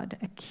of God,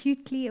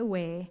 acutely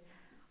aware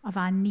of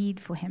our need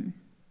for Him.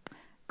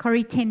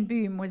 Corrie ten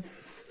Boom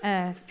was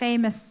a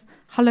famous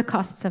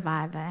Holocaust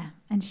survivor,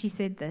 and she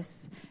said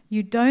this: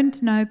 "You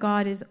don't know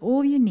God is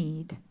all you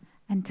need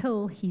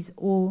until He's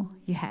all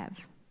you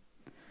have."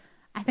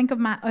 I think of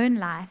my own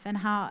life and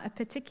how a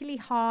particularly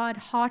hard,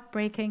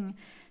 heartbreaking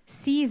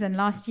season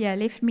last year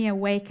left me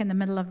awake in the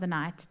middle of the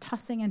night,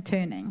 tossing and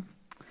turning.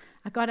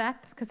 I got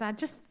up because I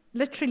just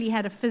literally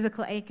had a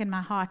physical ache in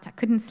my heart. I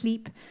couldn't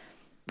sleep.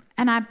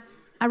 And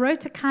I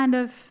wrote a kind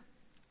of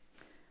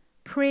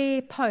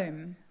prayer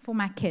poem for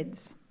my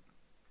kids.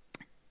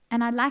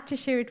 And I'd like to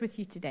share it with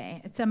you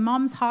today. It's a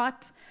mom's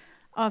heart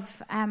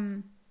of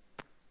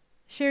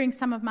sharing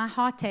some of my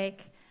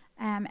heartache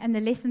and the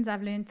lessons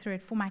I've learned through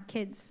it for my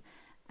kids.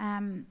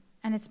 And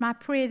it's my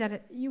prayer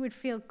that you would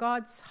feel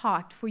God's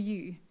heart for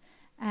you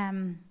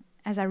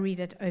as I read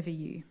it over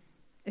you.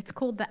 It's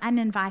called The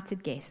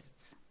Uninvited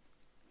Guests.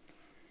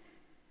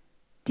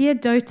 Dear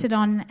doted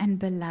on and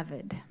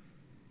beloved,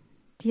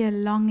 dear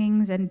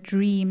longings and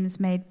dreams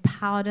made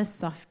powder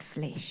soft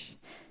flesh,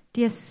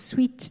 dear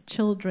sweet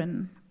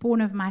children, born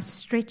of my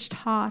stretched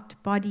heart,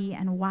 body,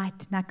 and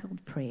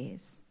white-knuckled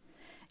prayers.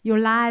 Your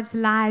lives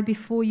lie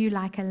before you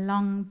like a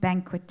long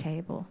banquet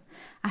table.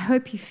 I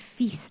hope you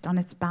feast on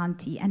its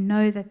bounty and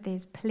know that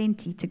there's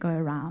plenty to go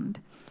around.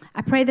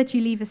 I pray that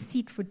you leave a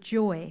seat for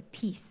joy,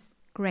 peace,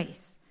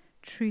 grace,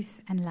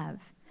 truth, and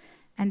love,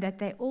 and that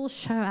they all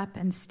show up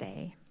and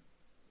stay.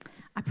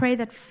 I pray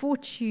that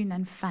fortune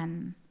and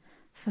fun,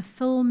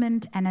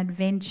 fulfillment and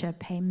adventure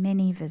pay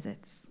many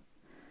visits.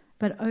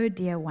 But oh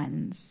dear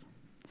ones,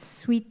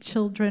 sweet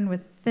children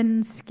with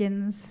thin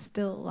skins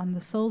still on the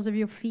soles of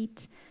your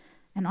feet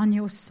and on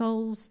your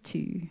souls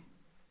too,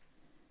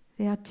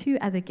 there are two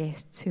other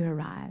guests who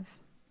arrive,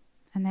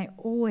 and they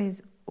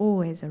always,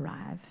 always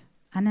arrive,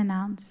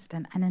 unannounced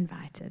and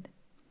uninvited.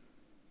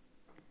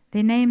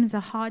 Their names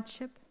are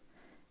hardship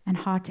and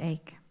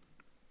heartache.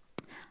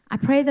 I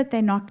pray that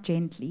they knock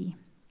gently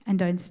and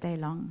don't stay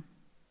long.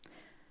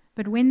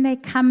 But when they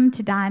come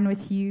to dine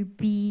with you,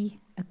 be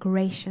a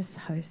gracious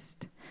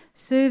host.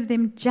 Serve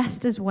them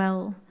just as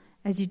well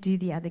as you do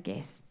the other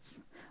guests.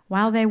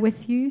 While they're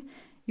with you,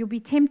 you'll be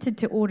tempted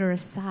to order a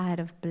side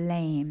of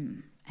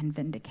blame and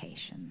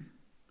vindication.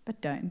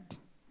 But don't.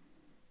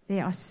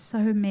 There are so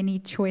many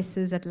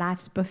choices at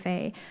life's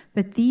buffet,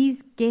 but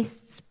these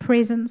guests'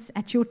 presence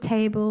at your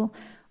table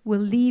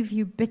will leave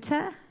you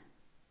bitter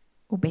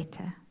or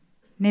better.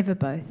 Never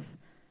both.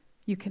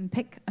 You can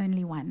pick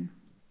only one.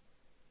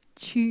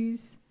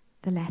 Choose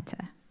the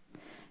latter.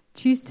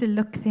 Choose to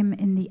look them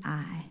in the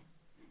eye.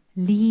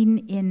 Lean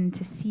in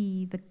to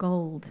see the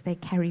gold they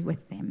carry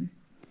with them.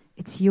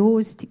 It's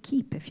yours to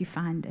keep if you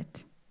find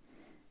it.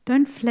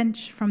 Don't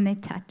flinch from their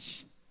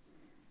touch.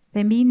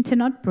 They mean to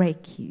not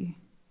break you,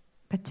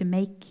 but to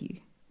make you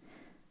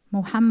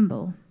more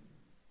humble,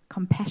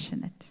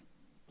 compassionate,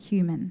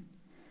 human.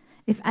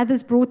 If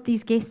others brought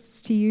these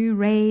guests to you,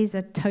 raise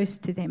a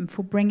toast to them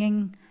for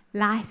bringing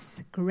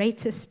life's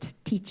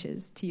greatest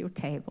teachers to your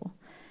table,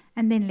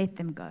 and then let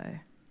them go.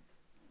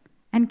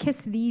 And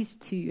kiss these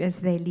two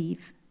as they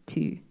leave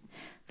too.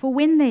 For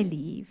when they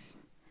leave,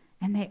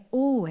 and they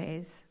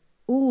always,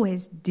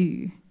 always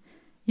do,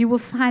 you will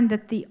find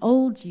that the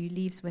old you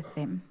leaves with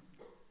them.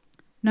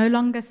 No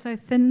longer so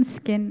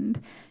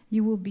thin-skinned,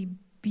 you will be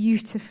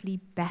beautifully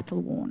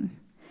battle-worn,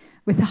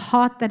 with a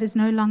heart that is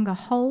no longer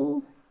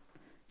whole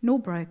nor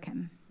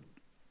broken,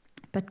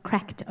 but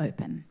cracked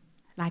open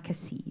like a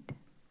seed.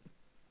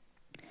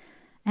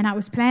 And I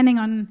was planning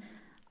on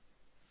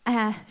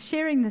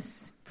sharing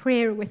this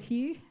prayer with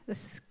you,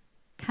 this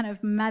kind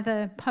of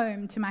mother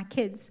poem to my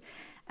kids,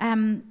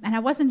 and I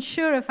wasn't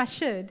sure if I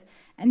should.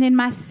 And then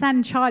my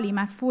son, Charlie,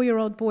 my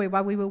 4-year-old boy,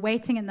 while we were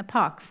waiting in the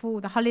park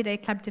for the holiday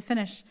club to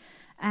finish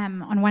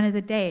on one of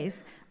the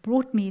days,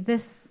 brought me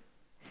this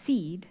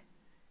seed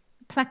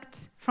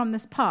plucked from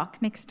this park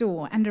next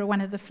door under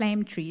one of the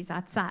flame trees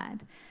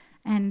outside.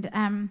 And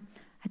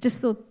I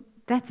just thought,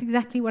 that's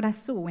exactly what I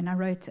saw when I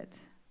wrote it.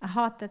 A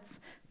heart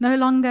that's no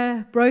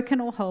longer broken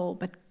or whole,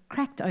 but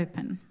cracked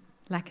open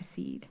like a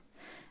seed.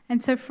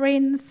 And so,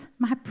 friends,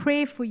 my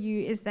prayer for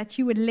you is that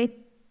you would let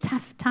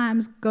tough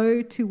times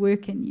go to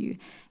work in you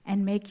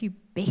and make you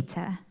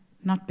better,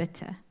 not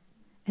bitter,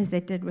 as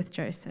they did with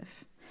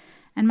Joseph.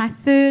 And my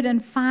third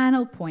and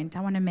final point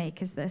I want to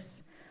make is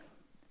this: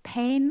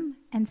 pain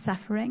and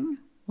suffering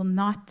will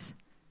not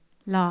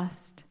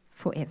last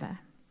forever.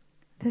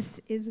 This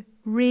is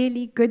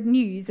really good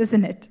news,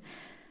 isn't it?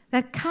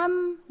 That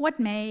come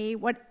what may,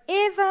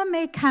 whatever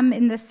may come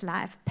in this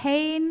life,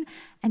 pain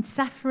and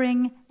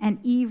suffering and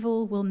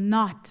evil will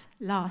not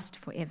last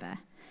forever.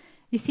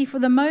 You see, for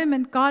the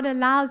moment, God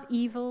allows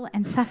evil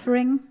and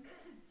suffering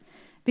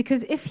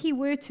because if He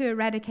were to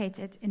eradicate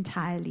it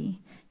entirely,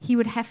 He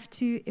would have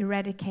to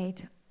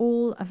eradicate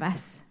all of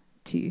us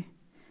too.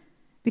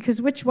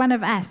 Because which one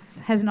of us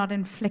has not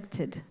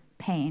inflicted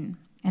pain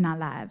in our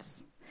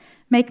lives?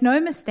 Make no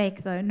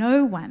mistake, though,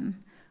 no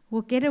one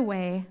will get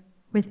away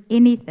with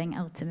anything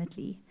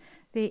ultimately.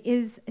 There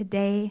is a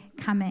day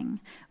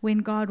coming when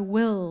God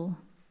will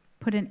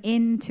put an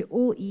end to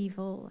all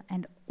evil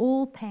and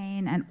all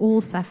pain and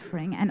all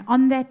suffering. And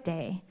on that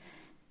day,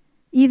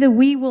 either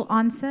we will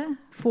answer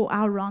for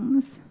our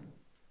wrongs,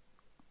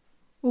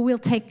 or we'll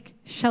take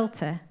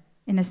shelter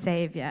in a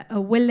Savior, a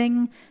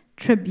willing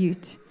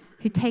tribute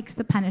who takes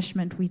the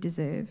punishment we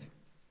deserve.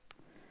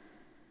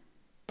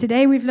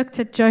 Today we've looked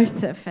at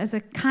Joseph as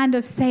a kind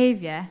of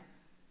Savior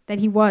that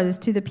he was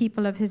to the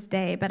people of his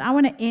day. But I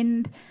want to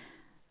end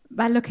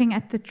by looking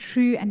at the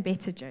true and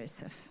better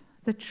Joseph,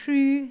 the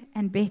true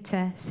and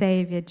better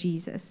Savior,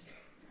 Jesus.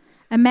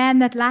 A man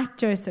that, like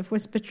Joseph,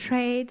 was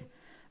betrayed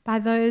by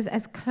those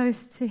as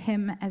close to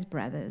him as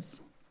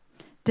brothers,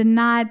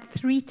 denied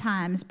 3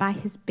 times by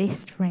his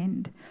best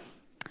friend.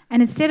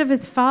 And instead of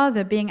his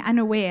father being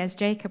unaware, as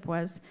Jacob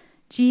was,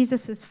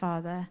 Jesus'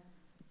 father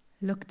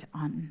looked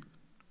on,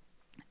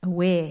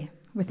 aware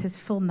with his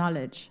full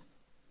knowledge.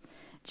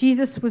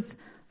 Jesus was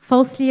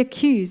falsely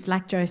accused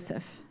like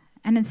Joseph,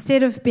 and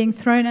instead of being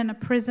thrown in a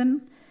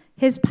prison,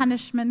 his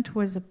punishment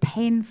was a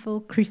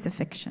painful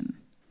crucifixion.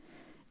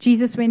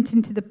 Jesus went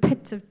into the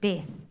pit of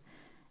death,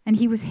 and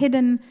he was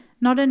hidden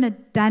not in a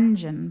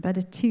dungeon, but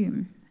a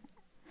tomb.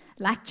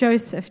 Like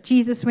Joseph,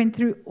 Jesus went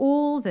through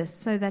all this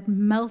so that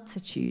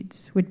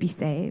multitudes would be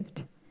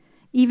saved,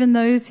 even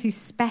those who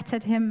spat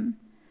at him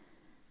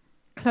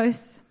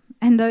close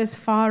and those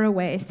far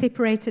away,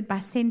 separated by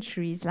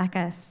centuries like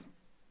us.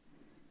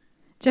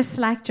 Just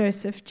like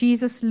Joseph,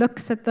 Jesus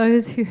looks at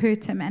those who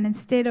hurt him, and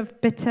instead of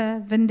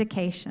bitter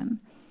vindication,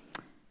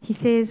 he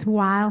says,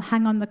 while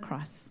hung on the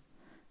cross,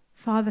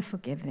 "Father,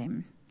 forgive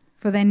them,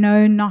 for they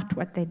know not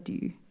what they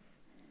do."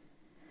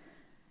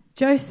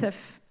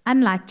 Joseph,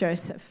 unlike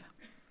Joseph,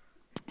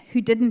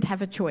 who didn't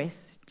have a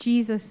choice,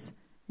 Jesus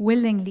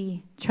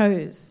willingly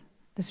chose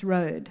this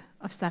road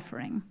of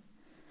suffering.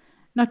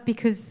 Not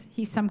because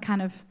he's some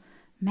kind of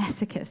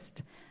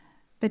masochist,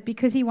 but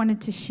because he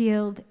wanted to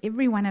shield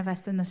every one of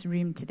us in this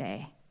room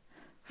today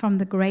from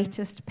the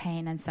greatest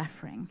pain and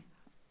suffering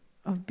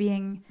of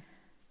being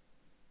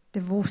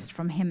divorced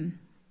from him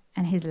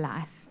and his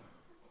life.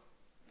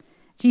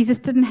 Jesus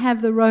didn't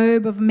have the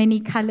robe of many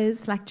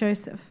colors like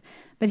Joseph,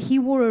 but he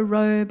wore a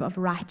robe of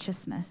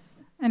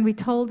righteousness. And we're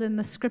told in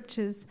the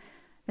scriptures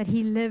that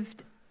he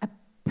lived a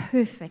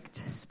perfect,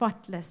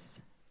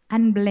 spotless,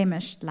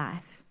 unblemished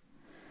life.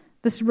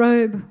 This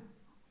robe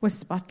was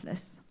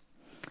spotless.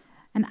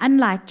 And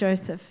unlike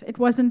Joseph, it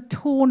wasn't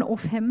torn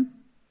off him.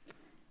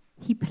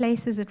 He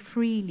places it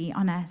freely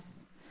on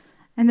us.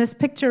 And this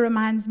picture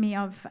reminds me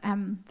of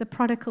the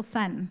prodigal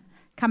son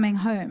coming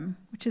home,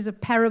 which is a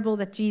parable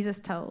that Jesus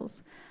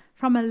tells.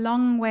 From a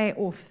long way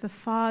off, the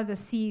father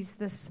sees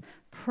this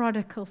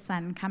prodigal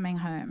son coming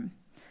home.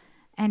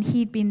 And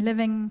he'd been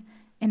living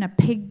in a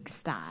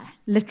pigsty,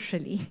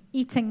 literally,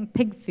 eating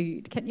pig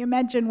food. Can you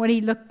imagine what he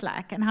looked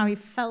like and how he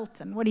felt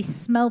and what he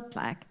smelled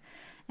like?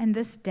 And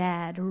this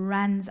dad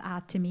runs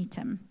out to meet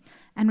him.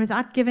 And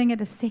without giving it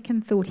a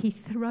second thought, he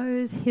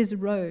throws his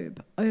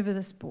robe over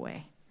this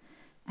boy.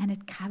 And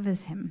it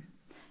covers him,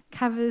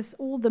 covers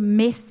all the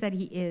mess that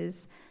he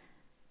is,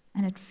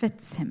 and it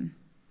fits him.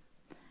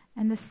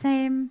 And the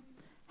same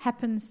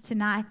happens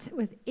tonight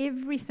with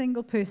every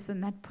single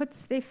person that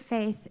puts their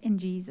faith in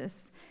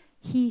Jesus.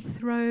 He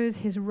throws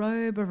his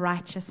robe of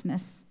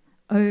righteousness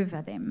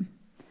over them.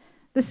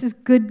 This is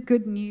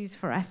good news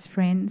for us,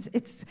 friends.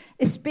 It's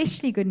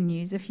especially good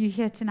news if you're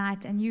here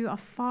tonight and you are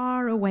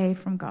far away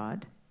from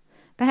God.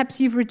 Perhaps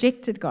you've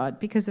rejected God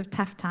because of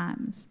tough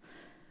times.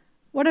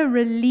 What a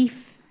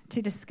relief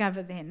to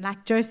discover then,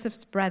 like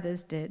Joseph's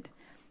brothers did,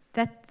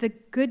 that the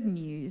good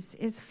news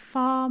is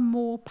far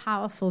more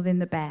powerful than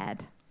the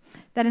bad.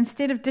 That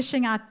instead of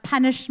dishing out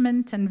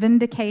punishment and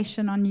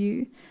vindication on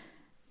you,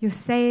 your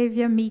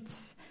Savior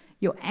meets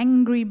your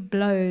angry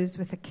blows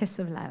with a kiss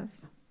of love.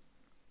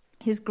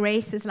 His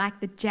grace is like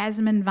the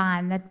jasmine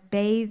vine that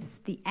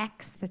bathes the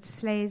axe that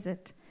slays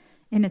it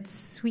in its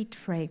sweet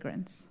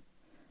fragrance.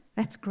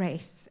 That's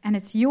grace, and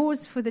it's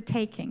yours for the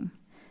taking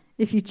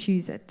if you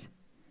choose it.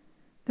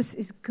 This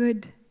is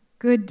good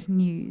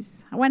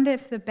news. I wonder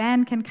if the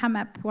band can come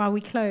up while we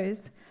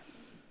close.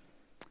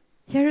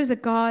 Here is a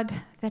God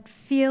that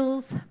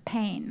feels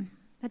pain,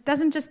 that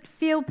doesn't just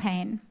feel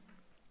pain,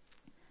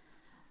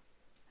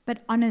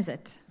 but honors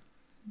it.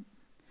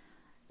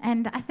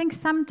 And I think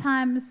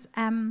sometimes,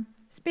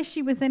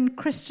 especially within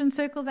Christian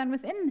circles and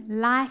within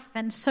life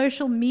and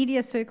social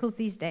media circles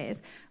these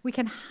days, we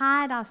can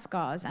hide our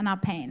scars and our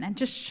pain and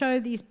just show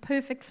these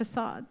perfect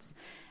facades.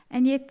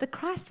 And yet the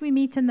Christ we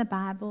meet in the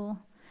Bible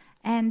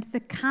and the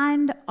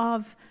kind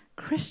of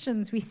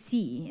Christians we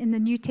see in the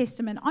New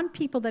Testament on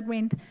people that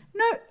went,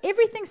 no,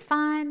 everything's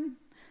fine.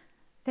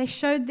 They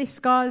showed their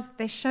scars,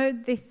 they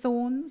showed their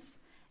thorns,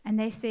 and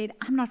they said,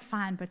 I'm not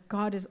fine, but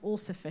God is all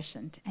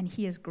sufficient, and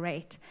He is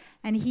great.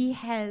 And He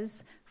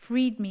has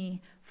freed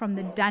me from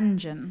the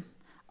dungeon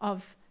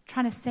of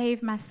trying to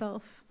save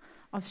myself,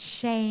 of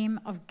shame,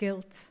 of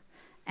guilt,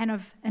 and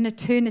of an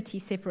eternity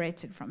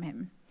separated from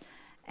Him.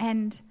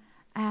 And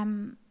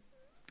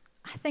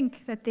I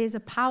think that there's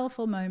a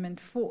powerful moment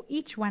for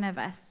each one of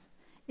us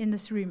in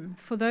this room,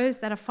 for those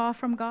that are far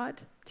from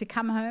God to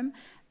come home.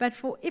 But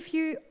for if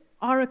you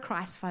are a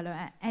Christ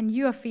follower and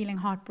you are feeling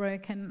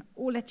heartbroken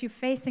or that you're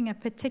facing a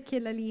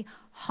particularly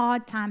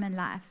hard time in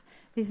life,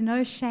 there's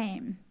no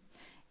shame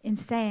in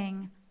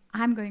saying,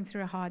 I'm going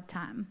through a hard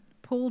time.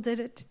 Paul did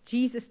it,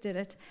 Jesus did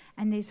it,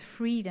 and there's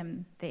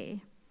freedom there.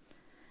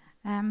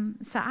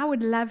 So I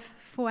would love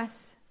for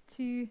us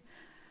to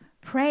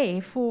pray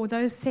for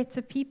those sets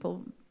of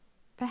people.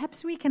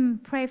 Perhaps we can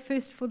pray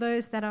first for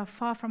those that are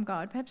far from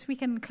God. Perhaps we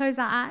can close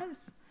our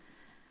eyes.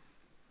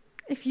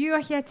 If you are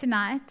here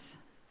tonight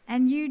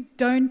and you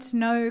don't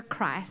know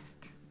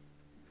Christ,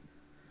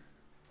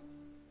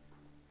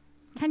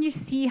 can you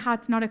see how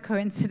it's not a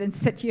coincidence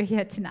that you're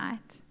here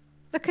tonight?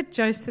 Look at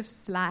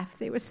Joseph's life.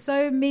 There were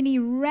so many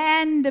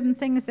random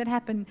things that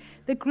happened.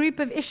 The group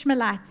of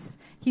Ishmaelites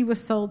he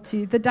was sold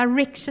to, the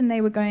direction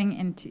they were going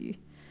into,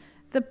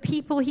 the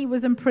people he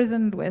was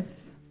imprisoned with.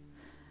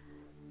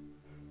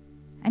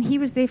 And he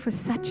was there for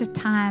such a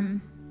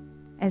time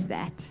as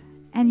that.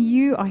 And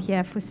you are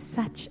here for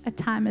such a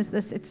time as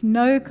this. It's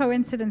no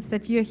coincidence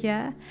that you're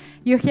here.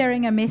 You're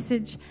hearing a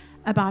message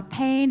about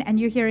pain, and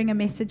you're hearing a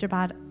message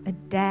about a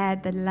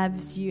dad that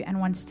loves you and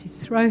wants to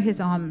throw his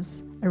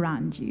arms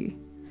around you.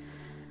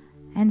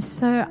 And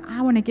so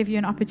I want to give you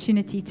an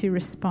opportunity to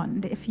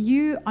respond. If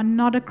you are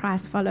not a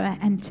Christ follower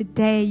and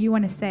today you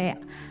want to say,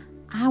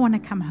 I want to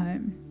come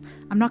home,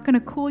 I'm not going to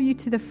call you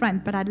to the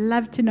front, but I'd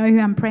love to know who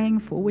I'm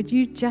praying for. Would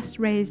you just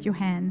raise your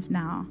hands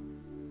now?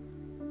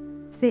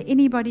 Is there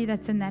anybody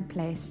that's in that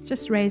place?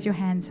 Just raise your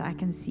hand so I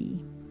can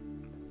see.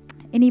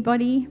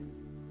 Anybody?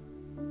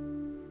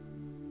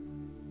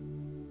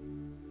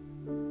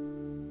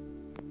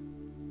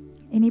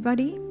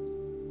 Anybody?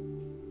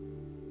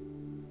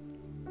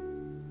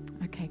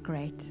 Okay,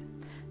 great.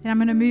 Then I'm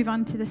going to move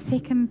on to the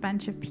second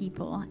bunch of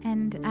people.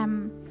 And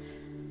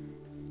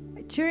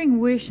during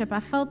worship, I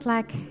felt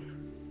like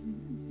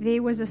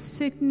there was a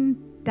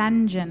certain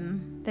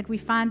dungeon that we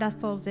find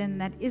ourselves in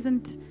that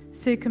isn't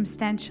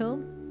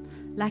circumstantial,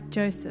 like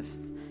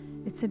Joseph's.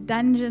 It's a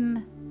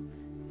dungeon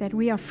that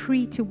we are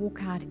free to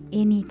walk out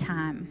any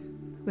time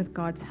with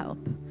God's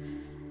help.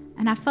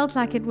 And I felt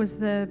like it was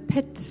the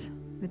pit,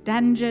 the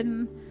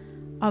dungeon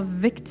of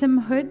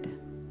victimhood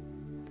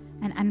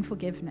and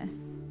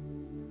unforgiveness.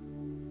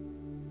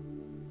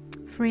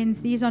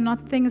 Friends, these are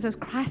not things as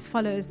Christ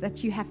followers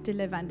that you have to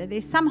live under.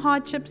 There's some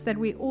hardships that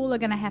we all are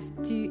going to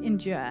have to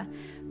endure.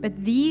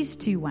 But these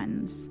two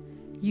ones,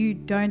 you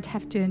don't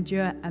have to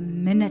endure a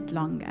minute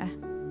longer.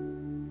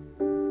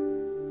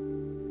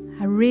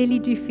 I really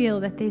do feel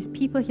that there's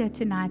people here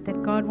tonight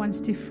that God wants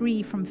to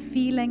free from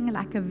feeling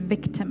like a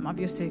victim of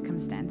your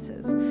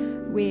circumstances,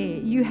 where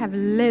you have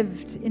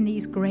lived in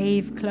these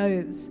grave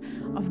clothes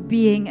of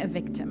being a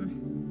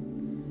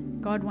victim.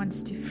 God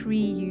wants to free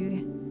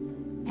you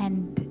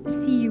and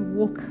see you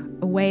walk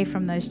away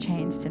from those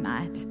chains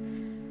tonight.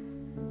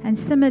 And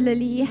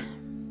similarly,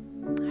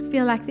 I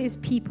feel like there's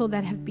people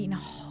that have been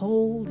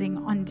holding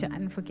on to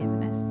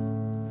unforgiveness.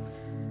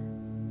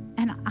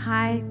 And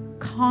I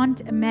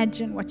can't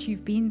imagine what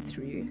you've been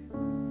through,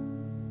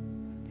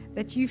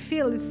 that you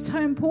feel is so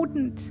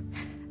important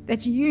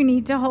that you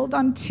need to hold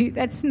on to,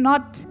 that's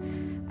not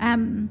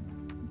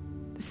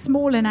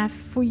small enough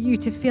for you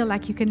to feel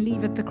like you can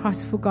leave at the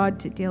cross for God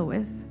to deal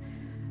with.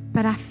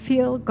 But I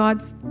feel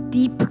God's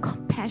deep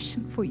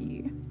compassion for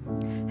you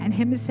and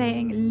Him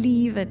saying,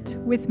 leave it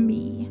with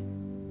me.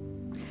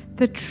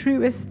 The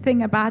truest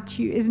thing about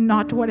you is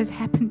not what has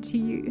happened to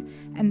you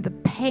and the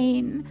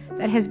pain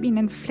that has been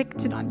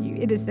inflicted on you.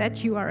 It is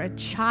that you are a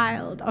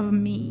child of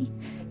me.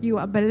 You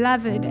are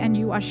beloved and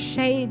you are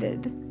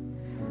shaded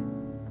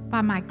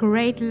by my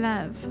great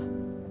love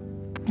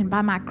and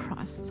by my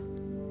cross.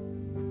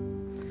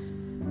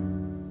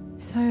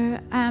 So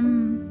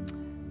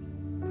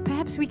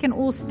perhaps we can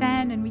all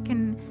stand and we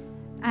can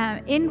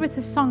end with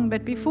a song.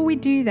 But before we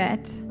do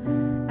that,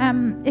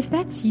 if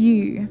that's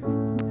you,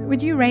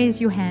 would you raise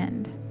your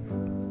hand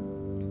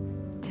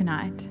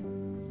tonight?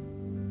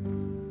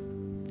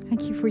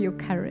 Thank you for your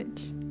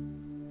courage.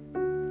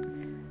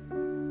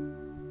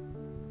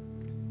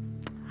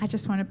 I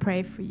just want to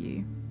pray for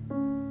you.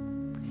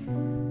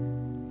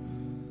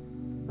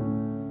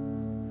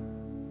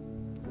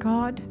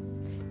 God,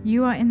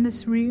 you are in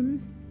this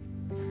room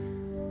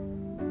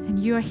and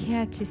you are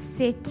here to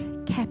set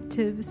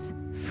captives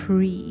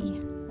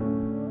free.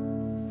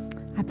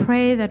 I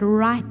pray that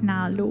right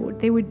now, Lord,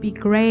 there would be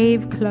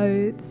grave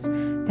clothes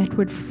that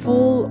would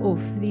fall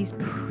off these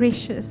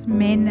precious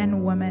men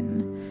and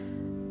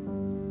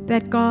women.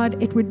 That,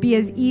 God, it would be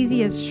as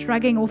easy as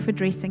shrugging off a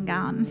dressing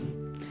gown.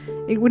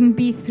 It wouldn't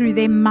be through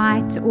their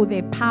might or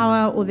their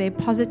power or their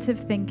positive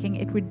thinking.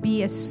 It would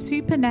be a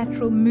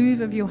supernatural move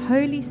of your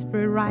Holy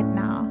Spirit right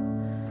now.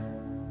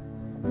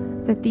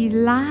 That these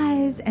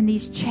lies and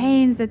these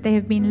chains that they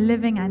have been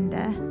living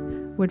under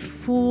would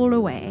fall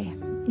away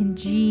in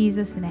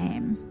Jesus'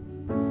 name.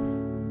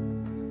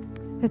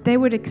 That they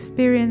would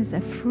experience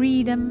a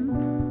freedom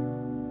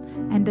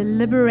and a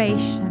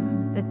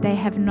liberation that they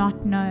have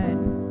not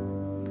known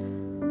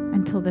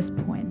until this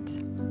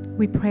point.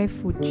 We pray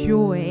for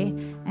joy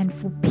and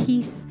for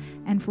peace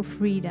and for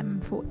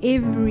freedom for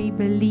every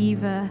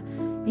believer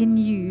in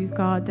you,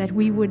 God, that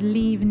we would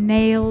leave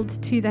nailed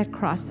to that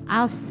cross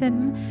our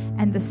sin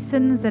and the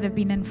sins that have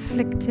been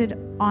inflicted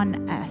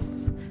on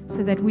us,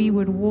 so that we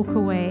would walk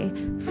away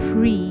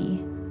free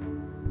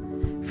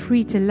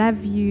to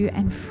love you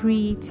and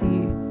free to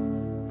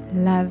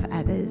love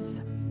others.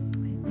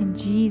 In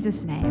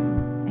Jesus'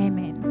 name,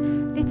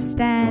 amen. Let's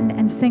stand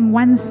and sing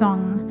one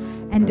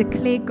song and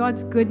declare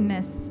God's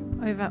goodness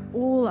over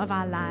all of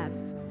our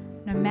lives,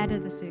 no matter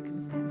the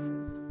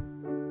circumstances.